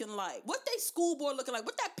funding looking like? What they school board looking like?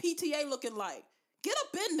 What that PTA looking like? Get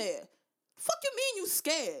up in there. Fuck you mean you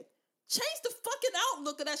scared? Change the fucking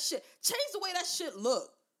outlook of that shit. Change the way that shit look.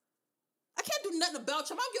 I can't do nothing about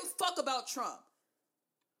Trump. I don't give a fuck about Trump.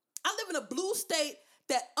 I live in a blue state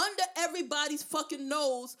that under everybody's fucking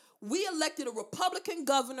nose, we elected a Republican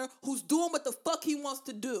governor who's doing what the fuck he wants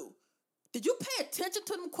to do. Did you pay attention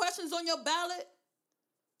to them questions on your ballot?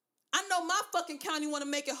 I know my fucking county want to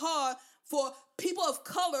make it hard for people of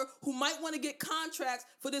color who might want to get contracts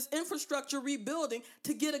for this infrastructure rebuilding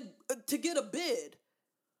to get a bid.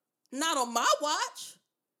 Not on my watch.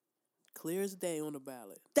 Clear as day on the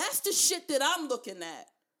ballot. That's the shit that I'm looking at.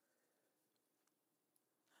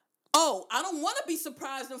 Oh, I don't want to be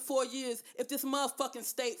surprised in 4 years if this motherfucking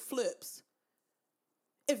state flips.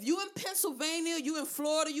 If you in Pennsylvania, you in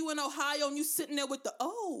Florida, you in Ohio, and you sitting there with the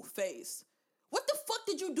face, what the fuck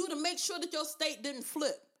did you do to make sure that your state didn't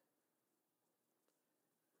flip?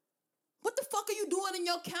 What the fuck are you doing in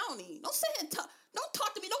your county? Don't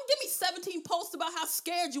talk to me. Don't give me 17 posts about how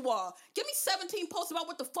scared you are. Give me 17 posts about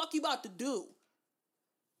what the fuck you about to do.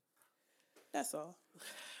 That's all.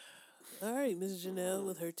 All right, Ms. Janelle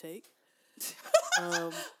with her take.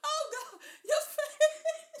 Oh, God. Your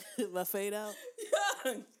fade. My fade out?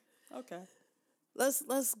 Yeah. Okay.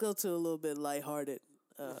 Let's go to a little bit lighthearted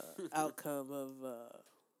outcome of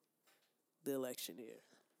the election here.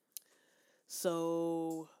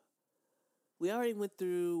 So we already went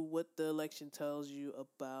through what the election tells you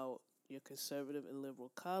about your conservative and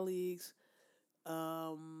liberal colleagues.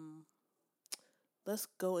 Let's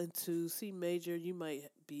go into C Major. You might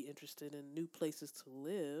be interested in new places to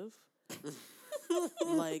live.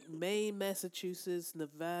 Like Maine, Massachusetts,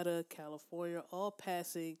 Nevada, California, all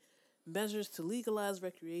passing measures to legalize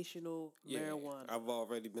recreational marijuana. I've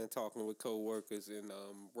already been talking with co-workers, and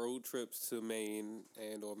road trips to Maine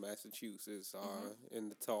and or Massachusetts are in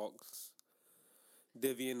the talks.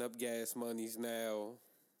 Divvying up gas monies now,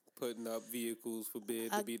 putting up vehicles for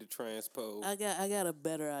bid to be the transpo. I got a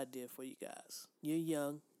better idea for you guys. You're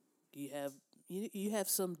young. You have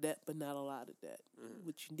some debt, but not a lot of debt.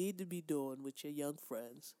 What you need to be doing with your young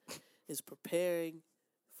friends is preparing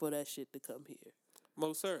for that shit to come here.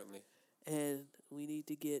 Most certainly. And we need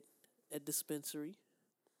to get a dispensary.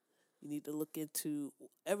 You need to look into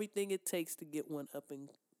everything it takes to get one up and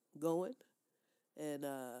going. And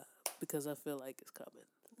because I feel like it's coming.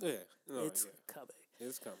 Yeah. It's coming.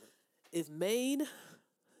 It's coming. If Maine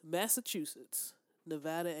Massachusetts,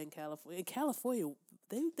 Nevada, and California. In California,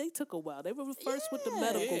 they took a while. They were first with the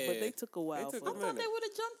medical, but they took a while. took for a I thought they would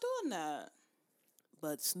have jumped on that.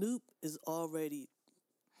 But Snoop is already.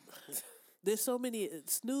 There's so many.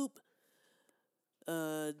 Snoop,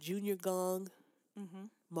 Junior Gong,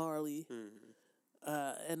 Marley,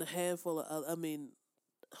 and a handful of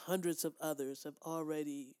hundreds of others have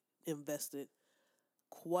already invested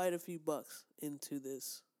quite a few bucks into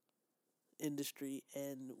this industry,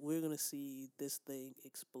 and we're going to see this thing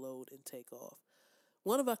explode and take off.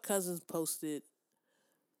 One of our cousins posted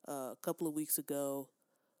a couple of weeks ago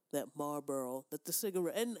that Marlboro, that the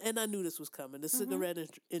cigarette, and I knew this was coming, the cigarette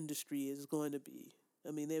industry is going to be,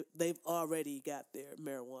 they've already got their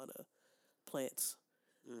marijuana plants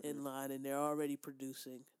in line, and they're already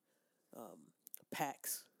producing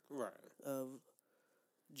packs of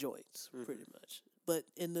joints, pretty much. But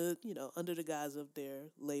in the, under the guise of their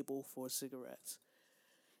label for cigarettes.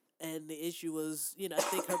 And the issue was, I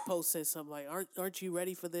think her post said something like, aren't you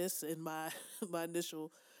ready for this? And my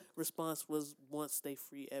initial response was, once they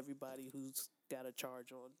free everybody who's got a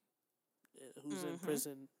charge on, who's in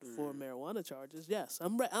prison for marijuana charges, yes,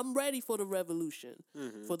 I'm ready for the revolution,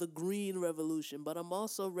 for the green revolution. But I'm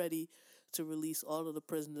also ready to release all of the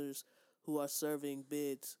prisoners who are serving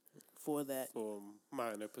bids for that. For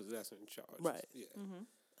minor possession charges. Right. Yeah.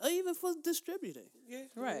 Or even for distributing. Yeah.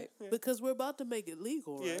 Right. Yeah. Because we're about to make it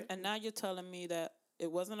legal, right? Yeah. And now you're telling me that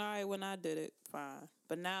it wasn't all right when I did it, fine.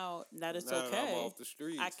 But now that it's Now that I'm okay, off the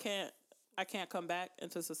streets. I can't come back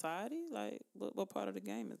into society? Like, what part of the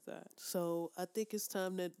game is that? So I think it's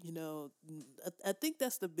time that, I think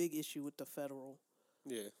that's the big issue with the federal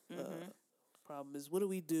Yeah. problem is, what do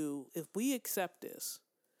we do if we accept this?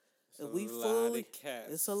 It's If we a lot fully, of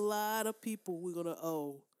cats. it's a lot of people we're going to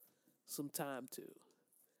owe some time to.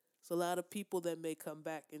 It's a lot of people that may come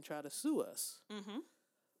back and try to sue us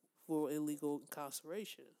for illegal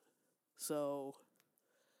incarceration. So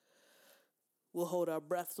we'll hold our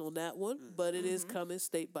breaths on that one, but it is coming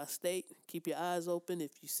state by state. Keep your eyes open.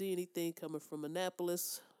 If you see anything coming from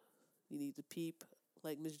Annapolis, you need to peep.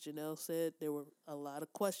 Like Ms. Janelle said, there were a lot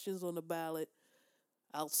of questions on the ballot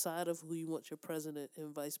outside of who you want your president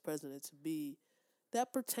and vice president to be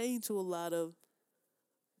that pertain to a lot of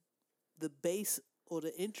the base or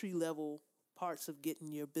the entry level parts of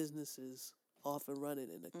getting your businesses off and running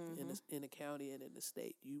in a county and in the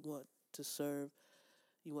state. You want to serve,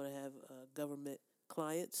 you want to have government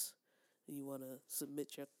clients, and you want to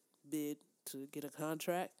submit your bid to get a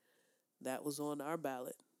contract. That was on our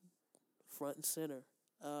ballot, front and center.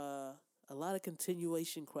 A lot of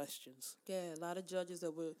continuation questions. Yeah, a lot of judges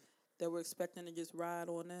that were expecting to just ride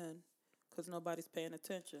on in because nobody's paying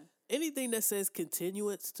attention. Anything that says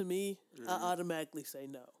continuance to me, I automatically say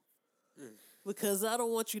no. Because I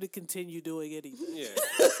don't want you to continue doing anything. Yeah.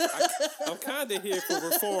 I'm kind of here for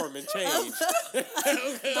reform and change.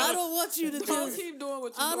 I don't want you to Don't just keep doing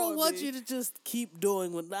what you're I doing. don't want B. you to just keep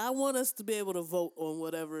doing what I want us to be able to vote on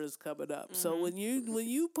whatever is coming up. So when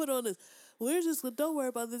you put on this, don't worry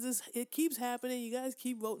about this. It keeps happening. You guys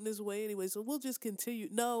keep voting this way anyway. So we'll just continue.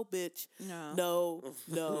 No, bitch. No.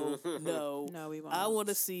 No. No, we won't. I want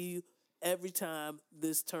to see you every time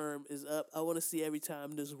this term is up. I want to see every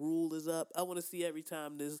time this rule is up. I want to see every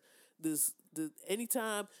time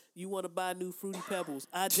anytime you want to buy new Fruity Pebbles,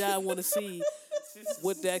 I just want to see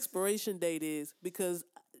what the expiration date is, because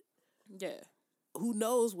who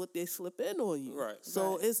knows what they slip in on you. Right.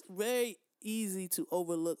 So it's very easy to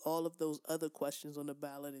overlook all of those other questions on the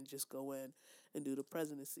ballot and just go in and do the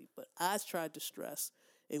presidency. But I tried to stress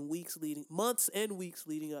in months and weeks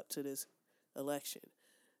leading up to this election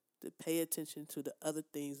to pay attention to the other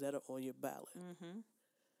things that are on your ballot.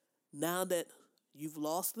 Now that you've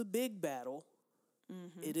lost the big battle,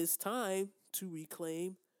 it is time to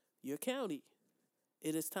reclaim your county.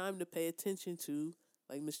 It is time to pay attention to,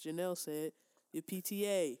 like Ms. Janelle said, your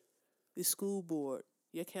PTA, your school board,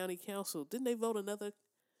 your county council. Didn't they vote an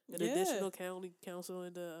additional county council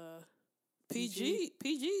in the PG,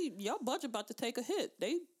 your budget about to take a hit.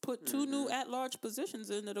 They put 2 new at-large positions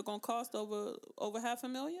in that are going to cost over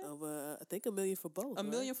 $500,000. Over, I think $1 million for both. $1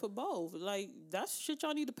 million for both. Like, that's shit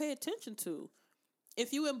y'all need to pay attention to.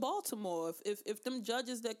 If you in Baltimore, if them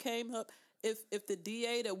judges that came up, if the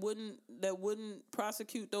DA that wouldn't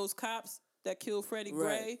prosecute those cops that killed Freddie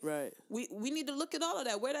Gray, right. We need to look at all of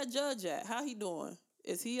that. Where that judge at? How he doing?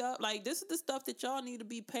 Is he up? Like, this is the stuff that y'all need to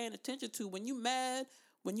be paying attention to. When you mad,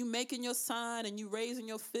 when you making your sign and you raising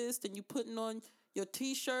your fist and you putting on your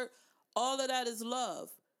T-shirt, all of that is love.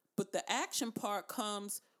 But the action part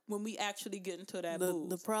comes when we actually get into that booth.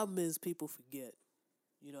 The problem is people forget.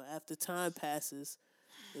 After time passes,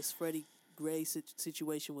 as Freddie Gray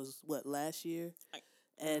situation was what, last year?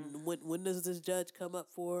 And when does this judge come up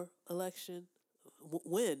for election?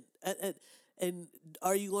 When? And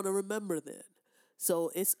are you going to remember then?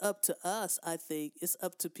 So it's up to us, I think. It's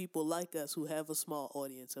up to people like us who have a small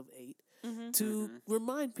audience of 8 to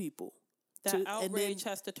remind people. That outrage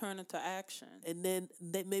has to turn into action. And then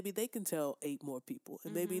maybe they can tell 8 more people.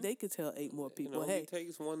 And maybe they can tell 8 more people, hey. It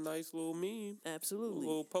takes one nice little meme. Absolutely. A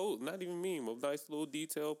little post. Not even meme. A nice little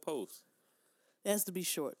detailed post. It has to be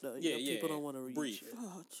short, though. People don't want to read brief. shit.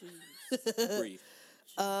 Oh, jeez. Brief.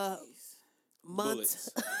 Bullets.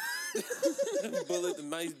 Bullet,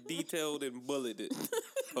 nice detailed and bulleted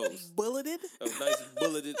post. Bulleted? A nice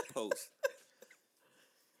bulleted post.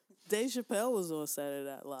 Dave Chappelle was on Saturday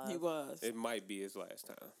Night Live. He was. It might be his last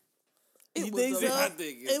time. You It think was so? I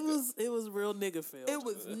think It was real nigga filled. It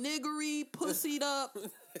was niggery, pussied up.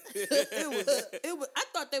 it was. I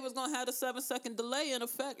thought they was gonna have a 7-second delay in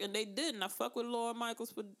effect, and they didn't. I fuck with Lorne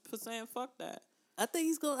Michaels for saying fuck that. I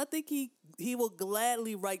think he will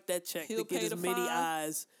gladly write that check He'll to get pay as the many fine?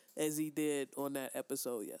 eyes as he did on that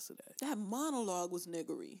episode yesterday. That monologue was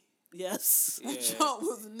niggery. Yes. Yeah. That junk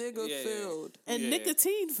was nigger Yeah. filled. And Yeah.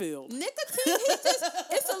 nicotine filled. Nicotine.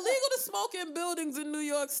 It's illegal to smoke in buildings in New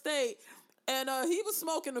York State. And he was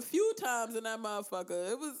smoking a few times in that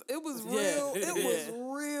motherfucker. It was real. Yeah. It was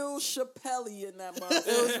real Chappelle in that It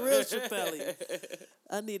motherfucker. was real Chappelle.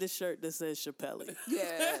 I need a shirt that says Chappelle.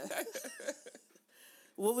 Yeah.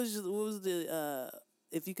 What was the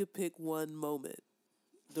if you could pick one moment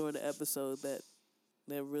during the episode that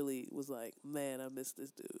really was like, man, I miss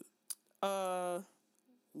this dude.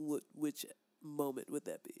 Which moment would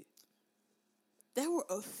that be? There were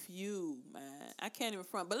a few, man. I can't even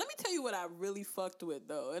front. But let me tell you what I really fucked with,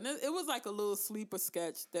 though. And it was like a little sleeper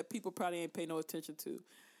sketch that people probably ain't pay no attention to.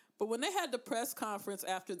 But when they had the press conference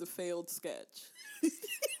after the failed sketch,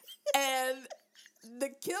 and the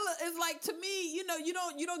killer is like, to me, you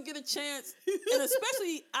don't get a chance. And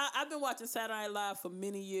especially, I've been watching Saturday Night Live for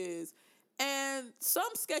many years. And some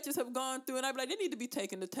sketches have gone through, and I'd be like, they need to be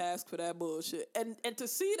taken to task for that bullshit. And to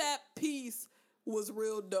see that piece was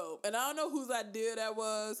real dope. And I don't know whose idea that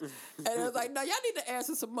was. And I was like, no, y'all need to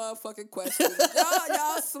answer some motherfucking questions.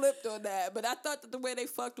 y'all slipped on that. But I thought that the way they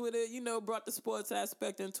fucked with it, brought the sports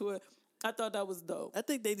aspect into it. I thought that was dope. I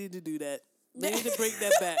think they need to do that. They need to bring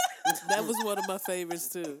that back. That was one of my favorites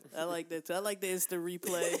too. I like that too. I like the instant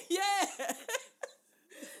replay. Yeah.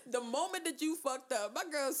 The moment that you fucked up, my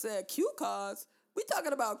girl said, cue cards? We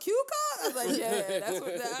talking about cue cards? I was like, yeah, that's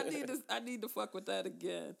what I need to fuck with that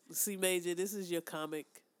again. C Major, this is your comic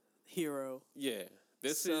hero. Yeah.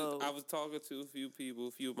 I was talking to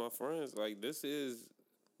a few of my friends, like this is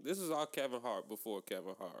our Kevin Hart before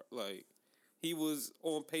Kevin Hart. Like he was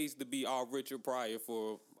on pace to be our Richard Pryor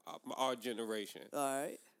for our generation. All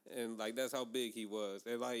right. And like that's how big he was.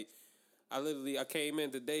 And like I came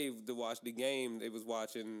in today to watch the game. They was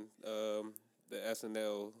watching the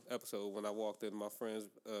SNL episode when I walked into my friend's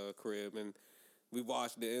crib, and we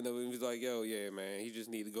watched the end of it. And he was like, "Yo, yeah, man, he just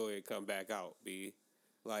need to go ahead and come back out, B."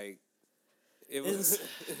 Like it was.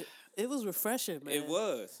 It was refreshing, man. It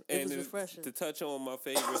was. It was refreshing. To touch on my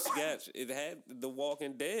favorite sketch, it had The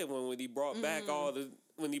Walking Dead when he brought back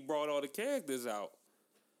when he brought all the characters out.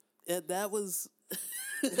 Yeah, that was.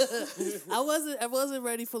 I wasn't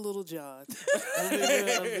ready for Little John. I'll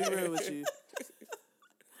be real with you.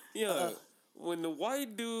 Yeah, when the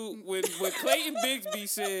white dude, when Clayton Bigsby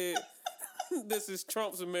said, "This is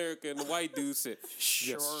Trump's America," and the white dude said,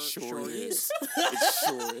 "Yes, sure is. It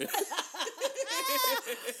sure is."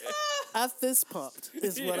 I fist pumped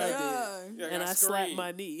is what I did, Yeah, and I slapped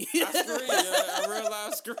my knee. I screamed. I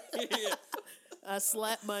realized scream. I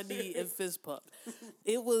slapped my knee and fist pumped.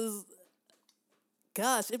 It was.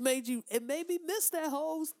 Gosh, it made me miss that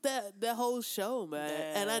whole show, man.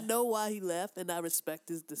 Yeah. And I know why he left, and I respect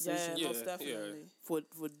his decision Yeah, most definitely. for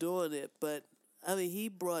doing it. But I mean, he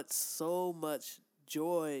brought so much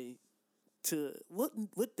joy to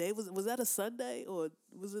what day was that a Sunday or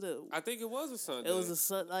was it a? I think it was a Sunday. It was a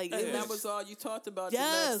Sunday. And that was all you talked about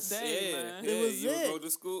Yes. the next day, man. It was you would it. go to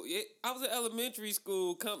school. Yeah, I was in elementary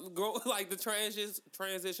school. Like the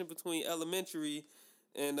transition between elementary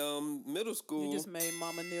and middle school. You just made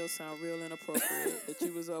Mama Neal sound real inappropriate that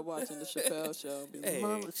you was watching the Chappelle show. Hey.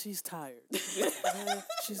 Mama, she's tired.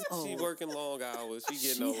 She's old. She working long hours. She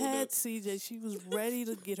getting She older. had CJ. She was ready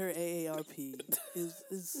to get her AARP.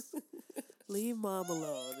 Leave Mom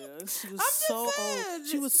alone. Yeah. She was so old.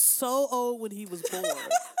 She was so old when he was born.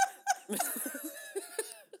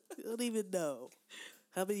 You don't even know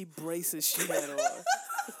how many braces she had on.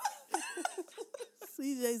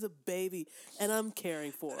 CJ's a baby, and I'm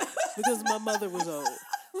caring for her because my mother was old.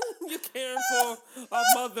 You're caring for our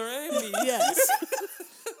mother and me. Yes.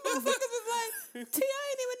 Motherfuckers was like, T,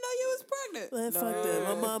 I didn't even know you was pregnant. Man, fuck that.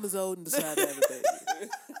 My mom is old and decided to have a baby.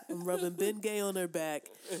 I'm rubbing Ben Gay on her back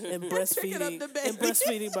and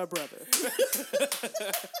breastfeeding my brother.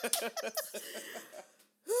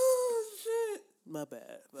 Oh, shit. My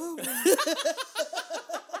bad.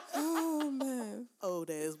 Oh, man. Old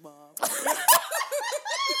ass mom.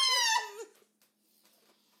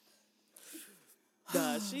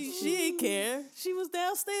 Nah, she ain't care. She was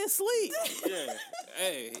downstairs asleep. Yeah.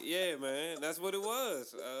 Hey, yeah, man. That's what it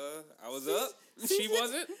was. I was up. She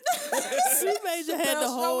wasn't. C Major had the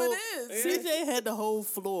whole. it is. CJ had the whole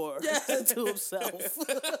floor to himself.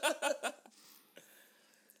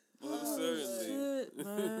 Most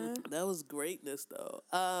certainly. That was greatness, though.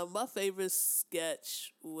 My favorite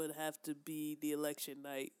sketch would have to be the election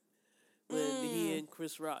night when he and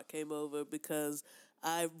Chris Rock came over, because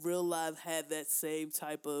I real life had that same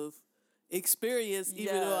type of experience,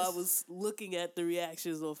 even though I Yes. was looking at the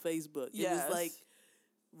reactions on Facebook. It Yes. was like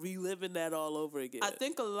reliving that all over again. I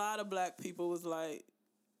think a lot of black people was like,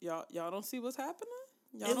 y'all don't see what's happening?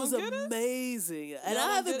 Y'all it don't was get it? amazing. And Y'all I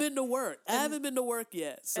don't haven't get been to work. I haven't been to work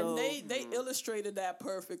yet. So And they illustrated that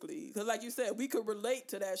perfectly. Because like you said, we could relate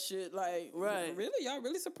to that shit. Like, Right. really? Y'all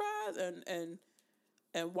really surprised?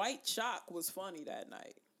 And White Shock was funny that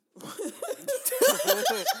night.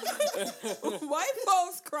 White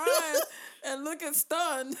folks crying and looking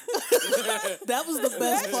stunned. that was the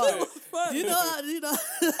best part. Funny. You know,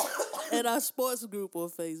 in our sports group on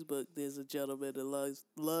Facebook, there's a gentleman that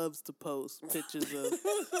loves to post pictures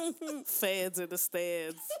of fans in the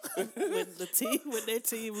stands when their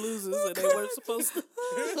team loses and they weren't supposed to.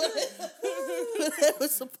 They were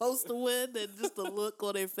supposed to win, and just the look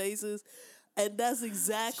on their faces, and that's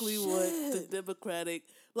exactly what the Democratic,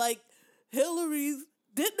 like Hillary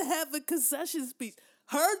didn't have a concession speech.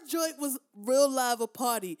 Her joint was real live a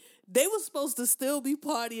party. They were supposed to still be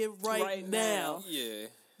partying right now. Yeah.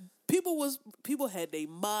 People had their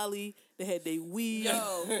Molly, they had their weed,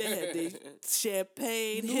 Yo. they had their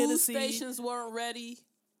champagne, News Hennessy. stations weren't ready.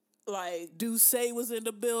 Like, Duce was in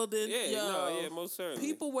the building. Yeah, most certainly.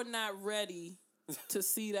 people were not ready to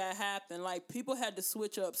see that happen. Like, people had to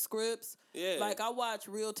switch up scripts. Yeah. Like, I watched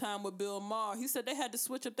Real Time with Bill Maher. He said they had to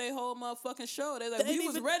switch up their whole motherfucking show. They like, They we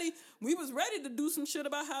was even- ready. We was ready to do some shit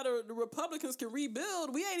about how the Republicans can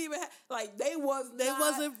rebuild. We ain't even like they wasn't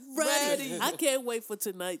ready. I can't wait for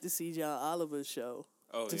tonight to see John Oliver's show.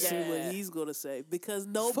 Oh, to yeah. see what he's gonna say, because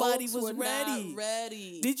nobody Folks was were ready. Not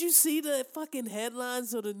ready. Did you see the fucking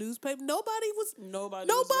headlines of the newspaper? Nobody was Nobody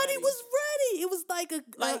was ready. It was like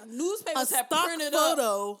newspapers a had stock printed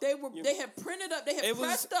photo. up. They had printed up. They had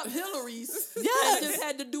pressed up Hillary's. Yes. And just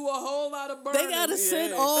had to do a whole lot of burning. They gotta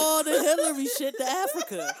send all the Hillary shit to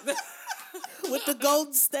Africa. With the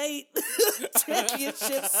Golden State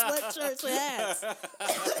championship sweatshirts and hats.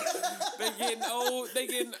 They getting old. They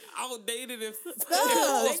getting outdated and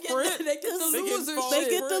No, they get the loser shit. They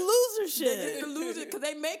get the loser shit. They get the loser because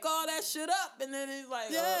they make all that shit up, and then it's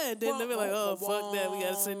like, Yeah, and then they be like, oh, fuck that. We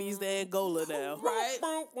gotta send these to Angola now. right?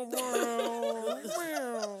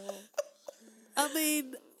 I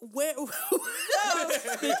mean, where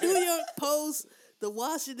the New York Post, the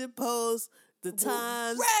Washington Post, the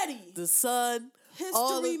Times, Ready. the Sun,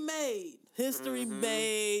 all History the- made. History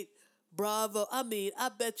made. Bravo. I mean, I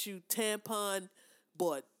bet you Tampon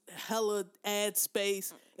bought hella ad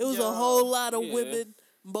space. It was a whole lot of women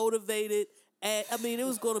motivated. And I mean, it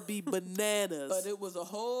was going to be bananas. But it was a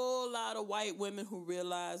whole lot of white women who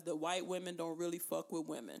realized that white women don't really fuck with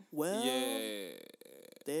women. Well, Yeah.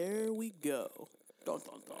 there we go. Dun,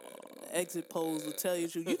 dun, dun. Exit polls will tell you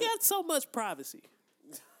the truth. You got so much privacy.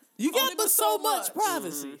 You got Only but but so so much much.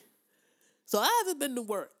 privacy. So I haven't been to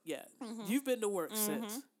work yet. You've been to work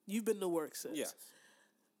since. You've been to work since. Yes.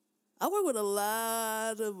 I work with a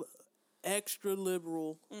lot of extra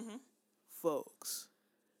liberal folks.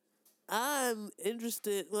 I'm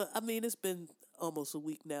interested. Well, I mean, it's been almost a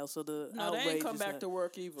week now, so the No, they outrage ain't come is back not- to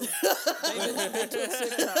work either. They took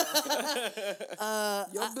sick time.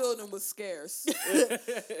 Your building was scarce.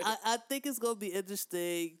 I think it's gonna be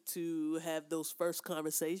interesting to have those first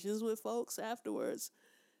conversations with folks afterwards,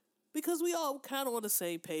 because we all kind of on the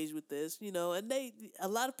same page with this, you know. And a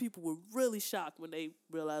lot of people were really shocked when they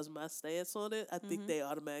realized my stance on it. I think they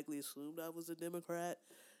automatically assumed I was a Democrat,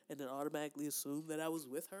 and then automatically assumed that I was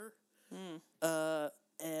with her.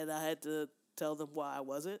 And I had to tell them why I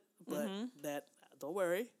wasn't, but that don't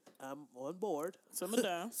worry, I'm on board. Simmer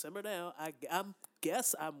down. Simmer down. I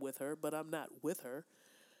guess I'm with her, but I'm not with her.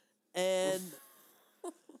 And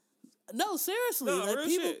No, seriously. No, like real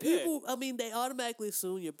people, shit, yeah. people. I mean, they automatically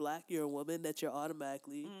assume you're black, you're a woman, that you're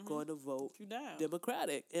automatically going to vote You down.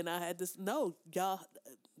 Democratic. And I had this. No, y'all.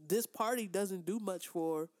 This party doesn't do much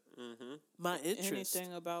for my interest.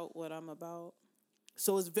 Anything about what I'm about.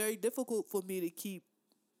 So it's very difficult for me to keep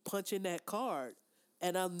punching that card.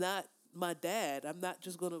 And I'm not my dad. I'm not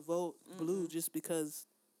just gonna vote blue just because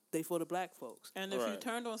they for the black folks. And if you Right.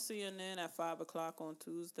 turned on CNN at 5:00 on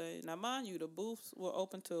Tuesday, now mind you, the booths were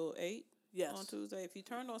open till 8 Yes. on Tuesday. If you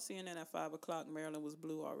turned on CNN at 5:00, Maryland was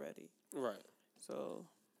blue already. Right. So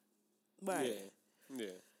Right.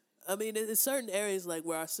 Yeah. I mean, in certain areas like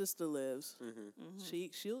where our sister lives,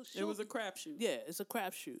 she'll it was a crapshoot. yeah, it's a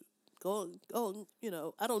crapshoot. Go,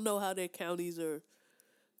 I don't know how their counties are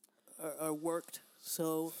worked.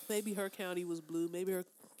 So maybe her county was blue.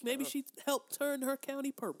 Maybe she helped turn her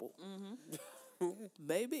county purple.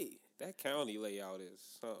 Maybe That county layout is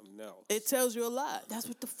something else. it tells you a lot. That's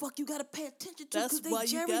what the fuck you gotta pay attention to That's because they why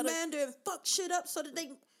you gotta- gerrymander and fuck shit up so that they.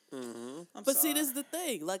 I'm But see, sorry. this is the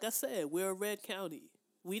thing. Like I said, we're a red county.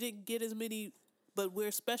 We didn't get as many, but we're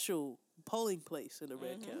a special polling place in a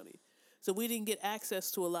red county. So we didn't get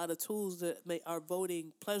access to a lot of tools that make our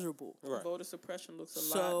voting pleasurable. Right. Voter suppression looks a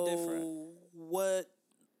So lot different. what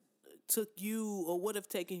took you or would have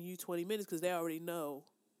taken you 20 minutes because they already know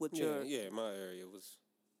what Yeah, your my area was.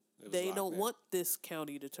 It was they locked don't down. want this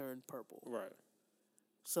county to turn purple. Right.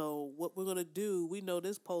 So what we're gonna do, we know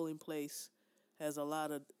this polling place has a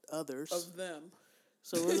lot of others. Of them.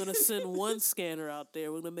 So we're gonna send one scanner out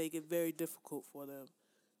there. We're gonna make it very difficult for them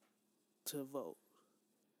to vote.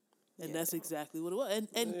 And that's exactly what it was.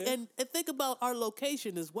 And think about our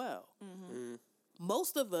location as well.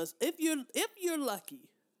 Most of us, if you're lucky,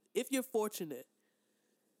 if you're fortunate,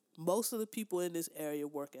 most of the people in this area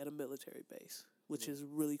work at a military base, which is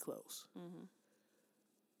really close.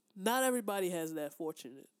 Not everybody has that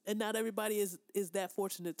fortunate. And not everybody is that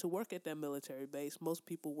fortunate to work at that military base. Most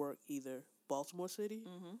people work either Baltimore City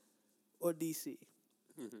or DC.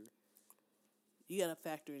 You got to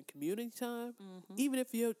factor in commuting time, even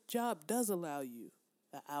if your job does allow you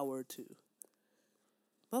an hour or two.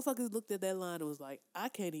 Motherfuckers looked at that line and was like, I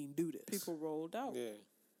can't even do this. People rolled out. Yeah.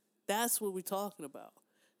 That's what we're talking about.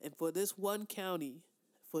 And for this one county,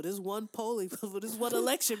 for this one polling, for this one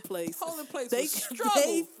election place, Polling place they, was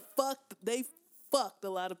struggle. they fucked a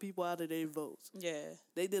lot of people out of their votes. Yeah.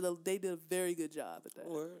 They did a very good job at that.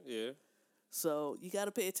 Or yeah. So you got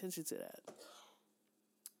to pay attention to that.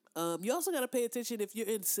 You also got to pay attention if you're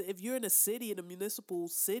in a city, in a municipal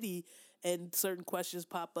city, and certain questions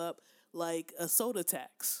pop up like a soda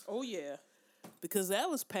tax, Oh yeah. because that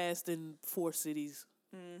was passed in 4 cities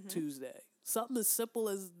Tuesday. Something as simple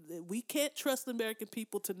as we can't trust the American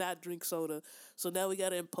people to not drink soda, so now we got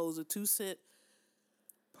to impose a 2-cent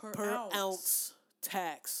per ounce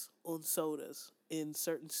tax on sodas in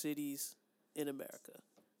certain cities in America.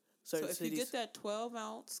 So Certain if cities. you get that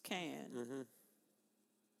 12-ounce can,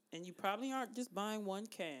 and you probably aren't just buying one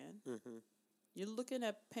can, you're looking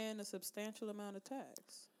at paying a substantial amount of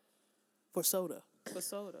tax for soda. for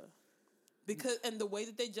soda. Because and the way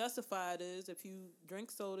that they justify it is if you drink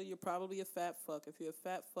soda, you're probably a fat fuck. If you're a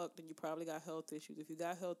fat fuck, then you probably got health issues. If you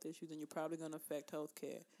got health issues, then you're probably gonna affect health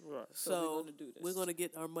care. Right. So we're gonna do this. We're gonna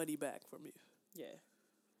get our money back from you. Yeah.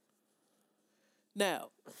 Now,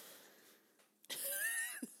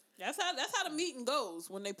 That's how the meeting goes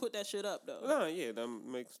when they put that shit up though. No, yeah, that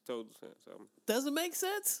makes total sense. does it make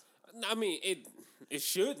sense? I mean, it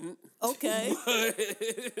shouldn't. Okay.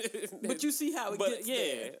 But you see how it But gets yeah,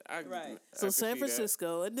 there. I, Right. So I can San see that.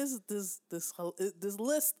 Francisco, and this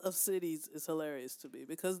list of cities is hilarious to me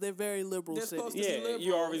because they're very liberal They're cities. supposed to be Yeah, you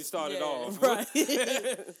liberal. already started Yeah. off.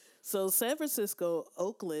 Right. So San Francisco,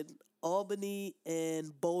 Oakland, Albany,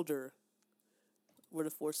 and Boulder were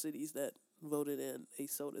the 4 cities that voted in a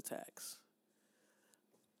soda tax.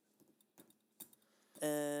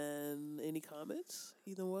 And any comments?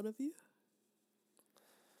 Either one of you?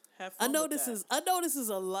 Have I fun know with this that. is. I know this is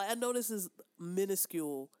a lot. I know this is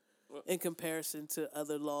minuscule in comparison to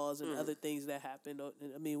other laws and other things that happened.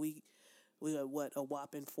 I mean, we had a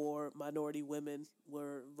whopping 4 minority women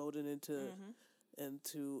were voted into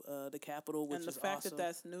the Capitol, which and the is fact awesome. that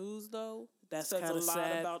that's news though That's says a kinda lot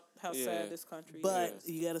sad. about how Yeah. sad this country But is.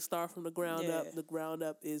 you got to start from the ground Yeah. up. The ground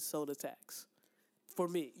up is soda tax. For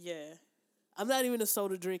me, Yeah. I'm not even a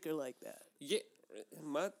soda drinker like that. Yeah,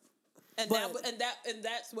 my And But- and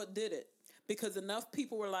that's what did it. Because enough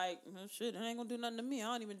people were like, oh, shit, it ain't gonna do nothing to me.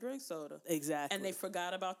 I don't even drink soda. Exactly. And they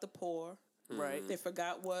forgot about the poor. right. They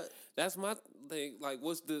forgot what that's my thing. Like,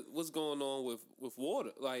 what's going on with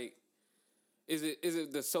water? Like, Is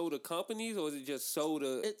it the soda companies or is it just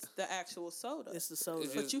soda? It's the actual soda. It's the soda.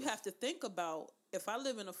 It's But you have to think about, if I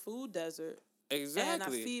live in a food desert Exactly. and I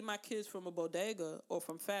feed my kids from a bodega or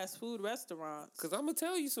from fast food restaurants, Because I'm going to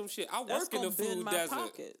tell you some shit. I that's work in gonna the bend food my desert.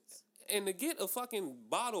 pockets. And to get a fucking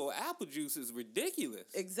bottle of apple juice is ridiculous.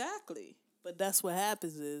 Exactly. But that's what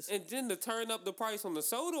happens is And then to turn up the price on the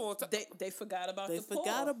soda on top. They forgot about they the poor.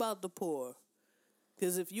 forgot about the poor.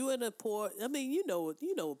 Because if you in a poor, I mean, you know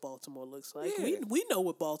what Baltimore looks like. Yeah. We know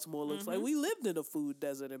what Baltimore looks like. We lived in a food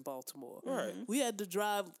desert in Baltimore. Right. We had to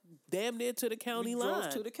drive damn near to the county We line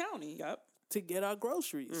drove to the county. Yep. to get our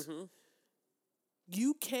groceries. Mm-hmm.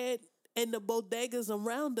 You can't, and the bodegas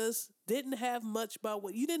around us didn't have much about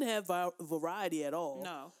what you didn't have variety at all.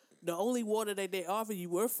 No. The only water that they offered you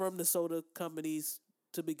were from the soda companies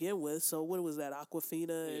to begin with. So what was that?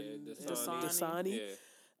 Aquafina and Dasani. Dasani. Yeah.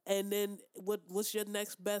 And then what's your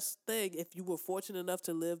next best thing? If you were fortunate enough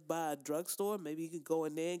to live by a drugstore, maybe you could go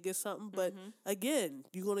in there and get something. But again,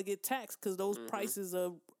 you're gonna get taxed because those prices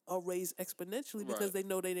are raised exponentially because Right. they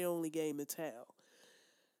know they're the only game in town.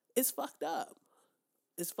 It's fucked up.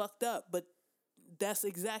 It's fucked up. But that's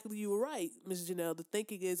exactly, you were right, Ms. Janelle. The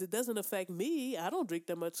thinking is it doesn't affect me. I don't drink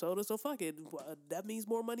that much soda, so fuck it. That means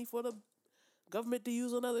more money for the government to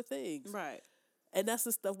use on other things. Right. And that's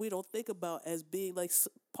the stuff we don't think about as being like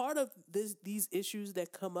part of these issues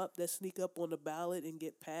that come up that sneak up on the ballot and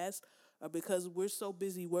get passed are because we're so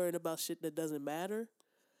busy worrying about shit that doesn't matter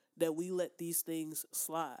that we let these things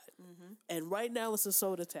slide. And right now it's a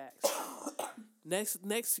soda tax.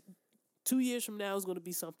 next 2 years from now is going to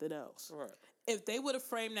be something else. Right. If they would have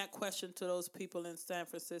framed that question to those people in San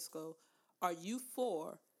Francisco, are you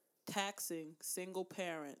for taxing single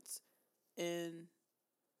parents in,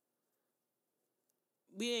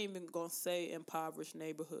 we ain't even going to say impoverished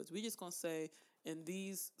neighborhoods. We just going to say in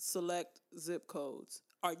these select zip codes,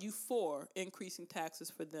 are you for increasing taxes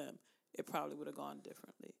for them? It probably would have gone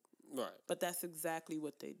differently. Right. But that's exactly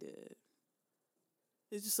what they did.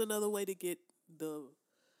 It's just another way to get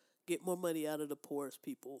more money out of the poorest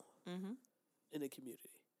people in the community.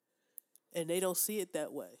 And they don't see it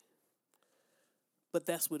that way. But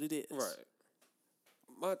that's what it is.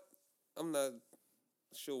 Right. I'm not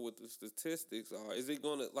sure what the statistics are. Is it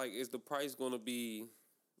gonna is the price gonna be?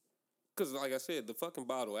 Because like I said, the fucking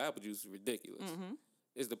bottle of apple juice is ridiculous.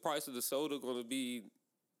 Is the price of the soda gonna be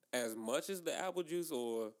as much as the apple juice,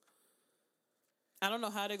 or? I don't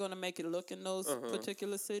know how they're going to make it look in those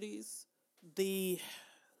particular cities. The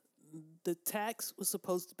tax was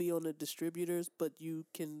supposed to be on the distributors, but you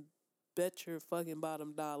can bet your fucking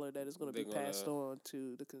bottom dollar that it's going to be passed on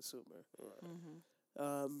to the consumer.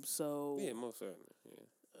 Right. So Yeah, most certainly. Yeah.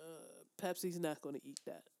 Pepsi's not going to eat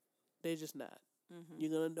that. They're just not.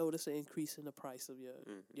 You're going to notice an increase in the price of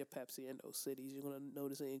your Pepsi in those cities. You're going to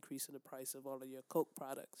notice an increase in the price of all of your Coke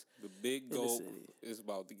products. The big the gulp city. is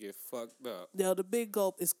about to get fucked up. Now, the big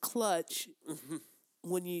gulp is clutch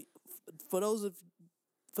when you, for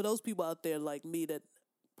those people out there like me that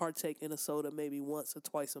partake in a soda maybe once or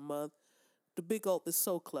twice a month, the big gulp is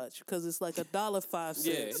so clutch because it's like $1.05.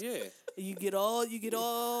 Yeah. And you get all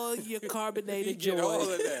your carbonated You joy, get all of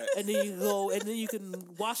that. and then you can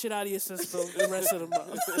wash it out of your system the rest of the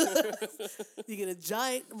month. You get a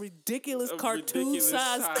giant, ridiculous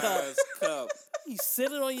cartoon-sized cup. You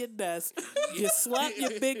sit it on your desk. You slap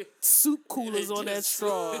your big soup coolers on that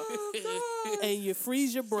straw, and you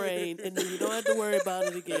freeze your brain, and then you don't have to worry about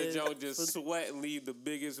it again. And Joe just sweat and leave the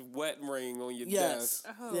biggest wet ring on your Yes,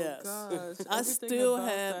 desk. Oh, yes. gosh. I Everything still about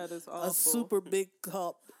have that is a awful. super big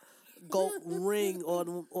gulp ring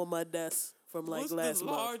on my desk from like What's last the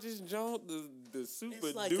month. largest joint? The super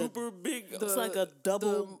It's like duper big. It's like a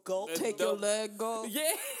double gulp. Take your leg go. Yeah.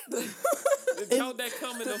 The joint that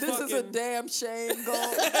come in the This fucking. is a damn shame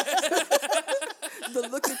go. The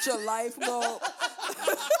look at your life go.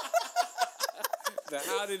 The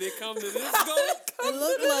how did it come to this gulp? It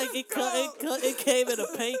looked like it came in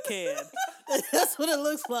a paint can. That's what it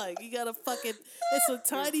looks like. You got a fucking, it's a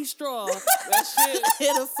tiny straw That shit.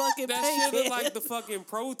 in a fucking That paint shit can. look like the fucking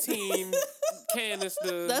protein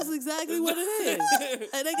canister. That's exactly what it is.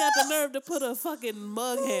 And they got the nerve to put a fucking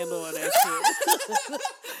mug handle on that shit.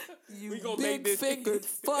 You We gonna big make this- fingered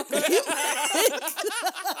fucker.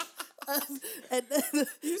 And then,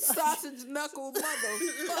 You sausage knuckle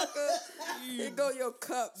motherfucker. Here go your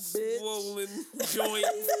cup, bitch. Swollen joint.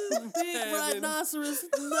 big having- rhinoceros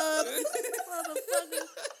nut, motherfucker.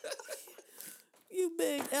 You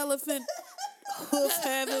big elephant hoof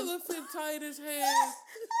having. Elephantitis hand.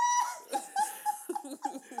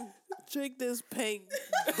 Drink this paint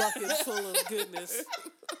bucket full of goodness.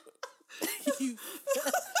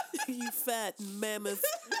 you fat mammoth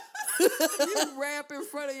You ramp in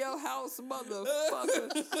front of your house,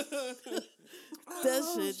 motherfucker.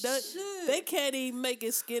 They can't even make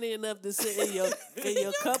it skinny enough to sit in your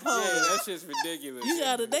cup holder. Yeah, that's just ridiculous. You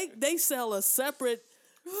gotta. They sell a separate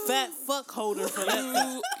fat fuck holder for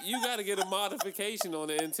that. You gotta get a modification on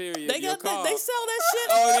the interior They of your got car. they sell that shit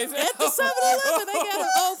Oh, they at the sell- 7-Eleven. They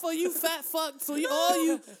got it for you fat fucks. So all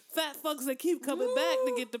you fat fucks that keep coming back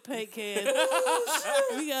to get the paint can.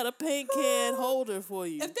 We got a paint can holder for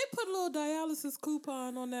you. If they put a little dialysis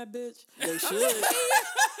coupon on that bitch, They should.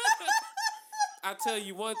 I tell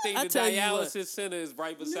you one thing, I the tell you dialysis center is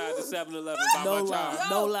right beside the 7-Eleven by No my lie. child.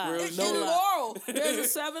 No lie. Real in No shit. lie. Laurel,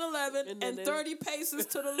 there's a 7-Eleven, And then and they- 30 paces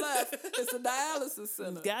to the left, it's a dialysis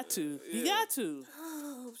center. Got to. You got to.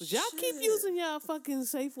 But y'all keep using y'all fucking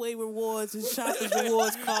Safeway rewards and Shoppers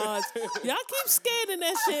rewards cards. Y'all keep scanning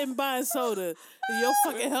that shit and buying soda. And your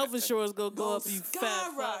fucking health insurance gonna go up, you fat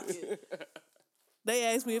fuck. Skyrocket. They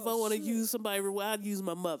asked me if I want to use somebody reward. I'd use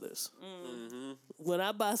my mother's. When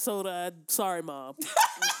I buy soda, sorry, Mom.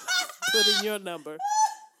 Put in your number.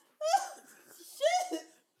 Shit.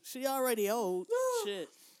 She already old. Shit.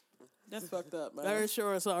 That's fucked up, man. Her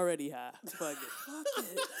insurance already high. Fuck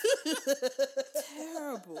it.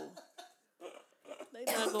 Terrible. They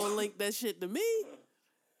not gonna link that shit to me.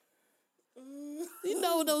 You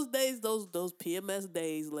know those days, those PMS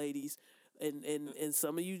days, ladies, and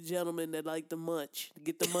some of you gentlemen that like to munch,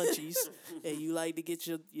 get the munchies, and you like to get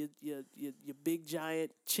your big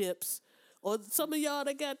giant chips, or some of y'all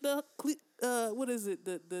that got the what is it,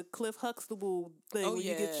 the Cliff Huxtable thing, Oh, where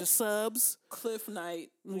you yeah. get your subs. Cliff Night.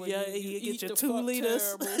 when Yeah, you you get eat your the 2 fuck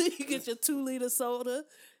liters. terrible. You get your 2-liter soda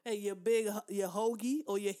and your hoagie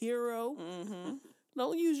or your hero. Mm-hmm.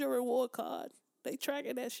 Don't use your reward card. They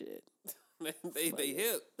tracking that shit. they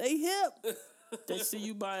hip. They hip. They see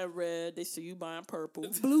you buying red. They see you buying purple.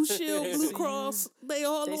 Blue Shield, They Blue see Cross. They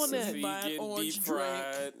all they on see that. you buying Getting orange deep drink.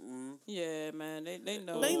 fried. Yeah, man. They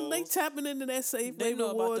know. They tapping into that They Safeway know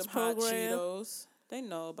about rewards them hot program. Cheetos. They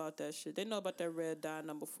know about that shit. They know about that red dye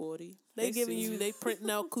number 40. They giving see you, they printing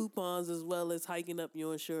out coupons as well as hiking up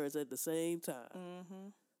your insurance at the same time. Mm-hmm.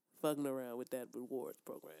 Fucking around with that rewards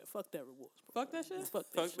program. Fuck that rewards program. Fuck that shit. Fuck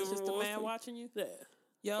that Fuck shit. the It's just a rewards man for- watching you. Yeah.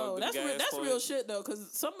 Yo, Fuck the gas that's point. real shit though. Cause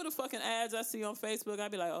some of the fucking ads I see on Facebook, I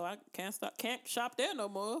be like, oh, I can't shop there no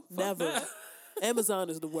more. Fuck Never. that. Amazon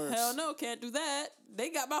is the worst. Hell no, can't do that.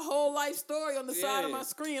 They got my whole life story on the side of Yeah. my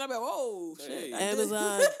screen. I be like, oh shit. Hey. I did-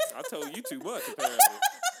 Amazon. I told you too much, apparently.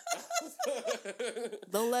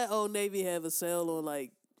 Don't let Old Navy have a sale on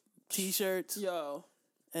like t-shirts. Yo.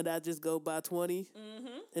 And I just go buy 20.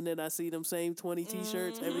 And then I see them same 20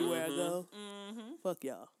 t-shirts everywhere I go. Fuck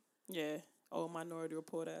y'all. Yeah. Oh, Minority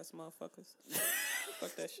Report ass motherfuckers.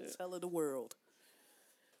 Fuck that shit. Tell of the world.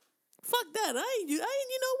 Fuck that. I ain't, you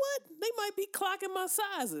know what? They might be clocking my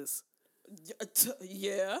sizes.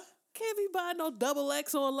 Yeah. Can't be buying no double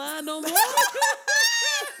X online no more.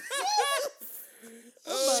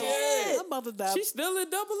 Oh, I'm about to die. She's still in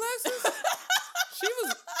double X's?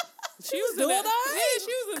 She was doing in all that. right Yeah,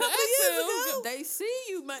 she was in couple the years XL. ago. They see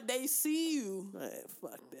you, man. They see you. Man,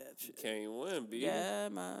 fuck that shit. Can't win, B. Yeah,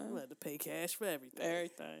 I'm man. gonna have to pay cash for everything.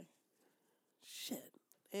 Everything. Shit.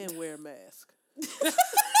 And wear a mask.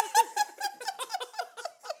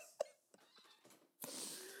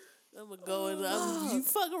 I'm gonna go and you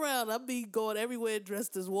fuck around. I'll be going everywhere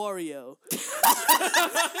dressed as Wario. You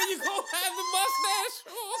gonna have the mustache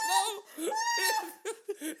on,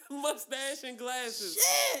 though? Mustache and glasses.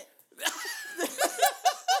 Shit.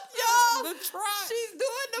 The trot. She's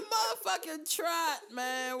doing the motherfucking trot,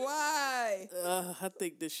 man. Why? I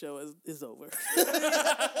think this show is over.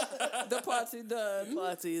 The party done.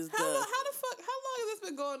 Party is How done. the fuck? How long has this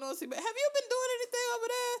been going on? C-Ba? Have you been doing anything over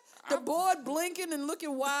there? The board blinking and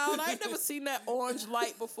looking wild. I ain't never seen that orange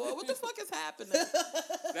light before. What the fuck is happening?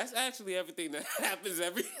 That's actually everything that happens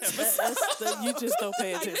every episode. You just don't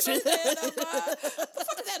pay attention. The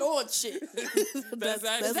fuck is that orange shit? That's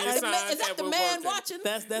actually Is a that, sign is that the we're man working. watching?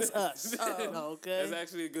 That's us. Okay. That's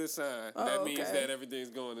actually a good sign. That means okay. that everything's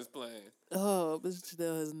going as planned. Oh, Mr.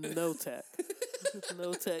 Chanel has no tech.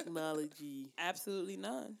 No technology. Absolutely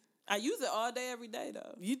none. I use it all day, every day,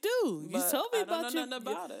 though. You do. You But told me I don't about know nothing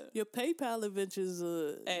about it. your PayPal adventures.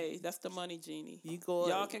 Hey, that's the money genie. You go.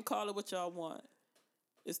 Y'all can call it what y'all want.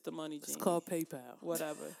 It's the money genie. It's called PayPal.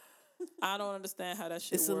 Whatever. I don't understand how that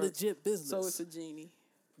shit It's a works. legit business. So it's a genie.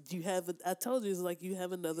 You have. I told you it's like you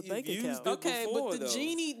have another bank used account. it. Okay, before, but the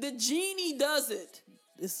though. genie does it.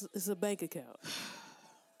 It's a bank account.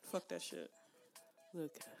 Fuck that shit. Okay.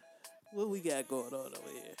 What we got going on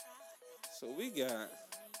over here? So we got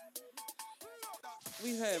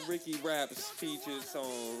we've had Ricky Rap's featured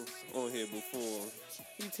songs on here before.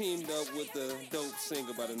 He teamed up with the dope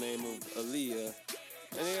singer by the name of Aaliyah,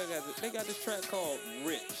 and they got this track called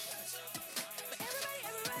Rich.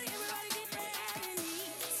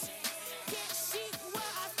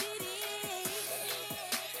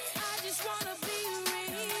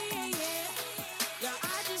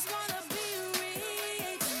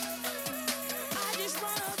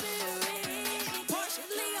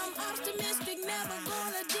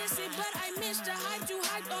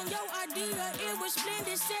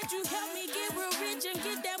 Said you help me get real rich and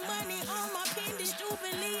get that money on my pendant.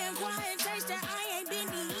 Stupidly and quiet taste that I ain't been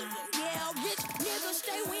eating. Yeah, rich niggas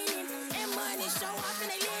stay winning and money so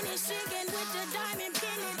often they linen. Singing with the diamond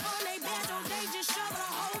pendant on they bezel. They just show a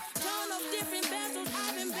whole ton of different bezels.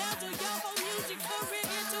 I've been bezel your whole music career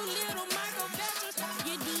into little micro vessels.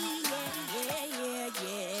 You dig,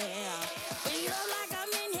 yeah. Feel like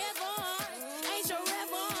I'm in heaven. Ain't so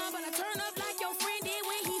reverend, but I turn up like your friend did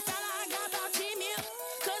when he found out I got about 10 mil.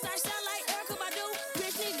 Cause I sound like Erykah Badu.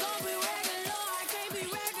 Rich nigga gon' be regular. I can't be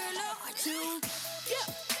regular too. Yeah.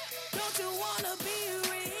 Don't you wanna be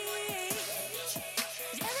rich?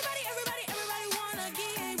 Everybody wanna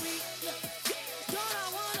get rich. Don't I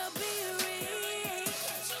wanna be rich?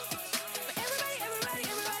 But everybody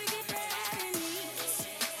get that in needs.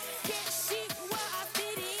 Can't see where I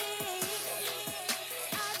fit in.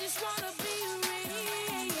 I just wanna be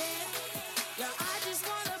rich. Yeah, I just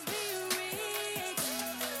wanna be rich.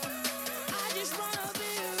 I just wanna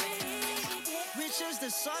be rich. Rich as the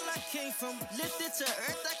soil I came from, lifted to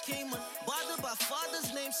earth I came on. Bothered by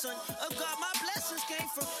father's name, son. Of God my blessings came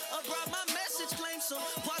from. Abroad my message claims some.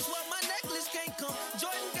 Watch what my necklace can't come.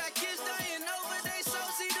 Jordan got kids dying over they so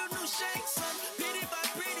see the new shank, son. Pity by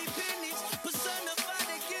pretty pennies, personified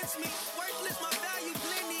against me. Worthless, my value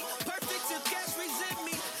plenty. Perfect till cats resent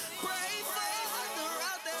me. Pray for the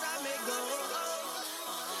route that I may go.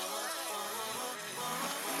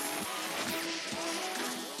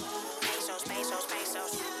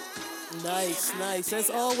 Pesos. Nice. As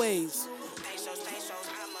always,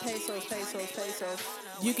 Pesos.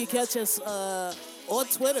 you can catch us on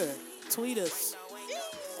Twitter. Tweet us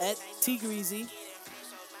at T-Greasy,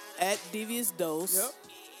 at Devious Dose,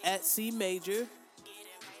 at C Major,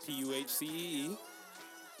 TUHCEE.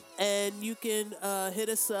 and you can hit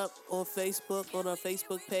us up on Facebook, on our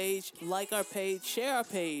Facebook page. Like our page, share our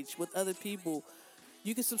page with other people.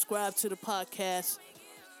 You can subscribe to the podcast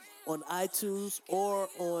on iTunes or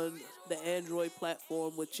on the Android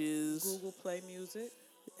platform, which is Google Play Music.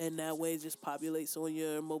 and that way it just populates on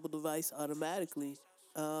your mobile device automatically.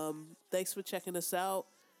 Thanks for checking us out,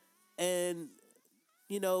 and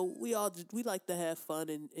we like to have fun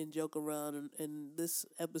and joke around, and this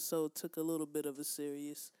episode took a little bit of a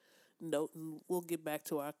serious note, and we'll get back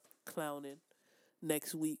to our clowning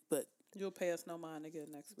next week, but You'll pay us no mind again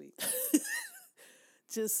next week.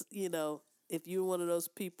 just if you're one of those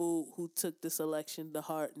people who took this election to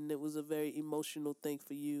heart and it was a very emotional thing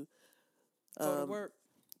for you, Go to work.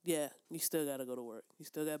 yeah, you still got to go to work. You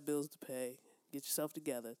still got bills to pay. Get yourself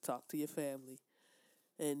together. Talk to your family.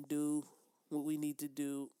 And do what we need to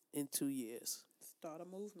do in 2 years. Start a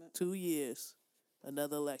movement. 2 years.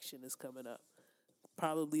 Another election is coming up.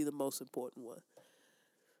 Probably the most important one.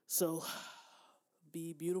 So,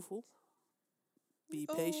 be beautiful. Be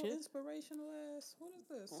patient. Inspirational ass. What is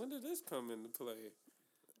this? When did this come into play?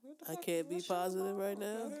 What the I fuck? can't be What's your positive fault? right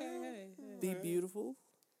now. Okay, hey. Be beautiful.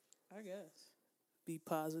 I guess. Be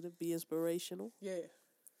positive. Be inspirational. Yeah.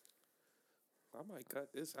 I might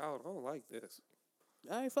cut this out. I don't like this.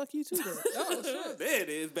 All right, fuck you too then. Oh, shit. There it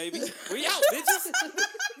is, baby. We out, bitches.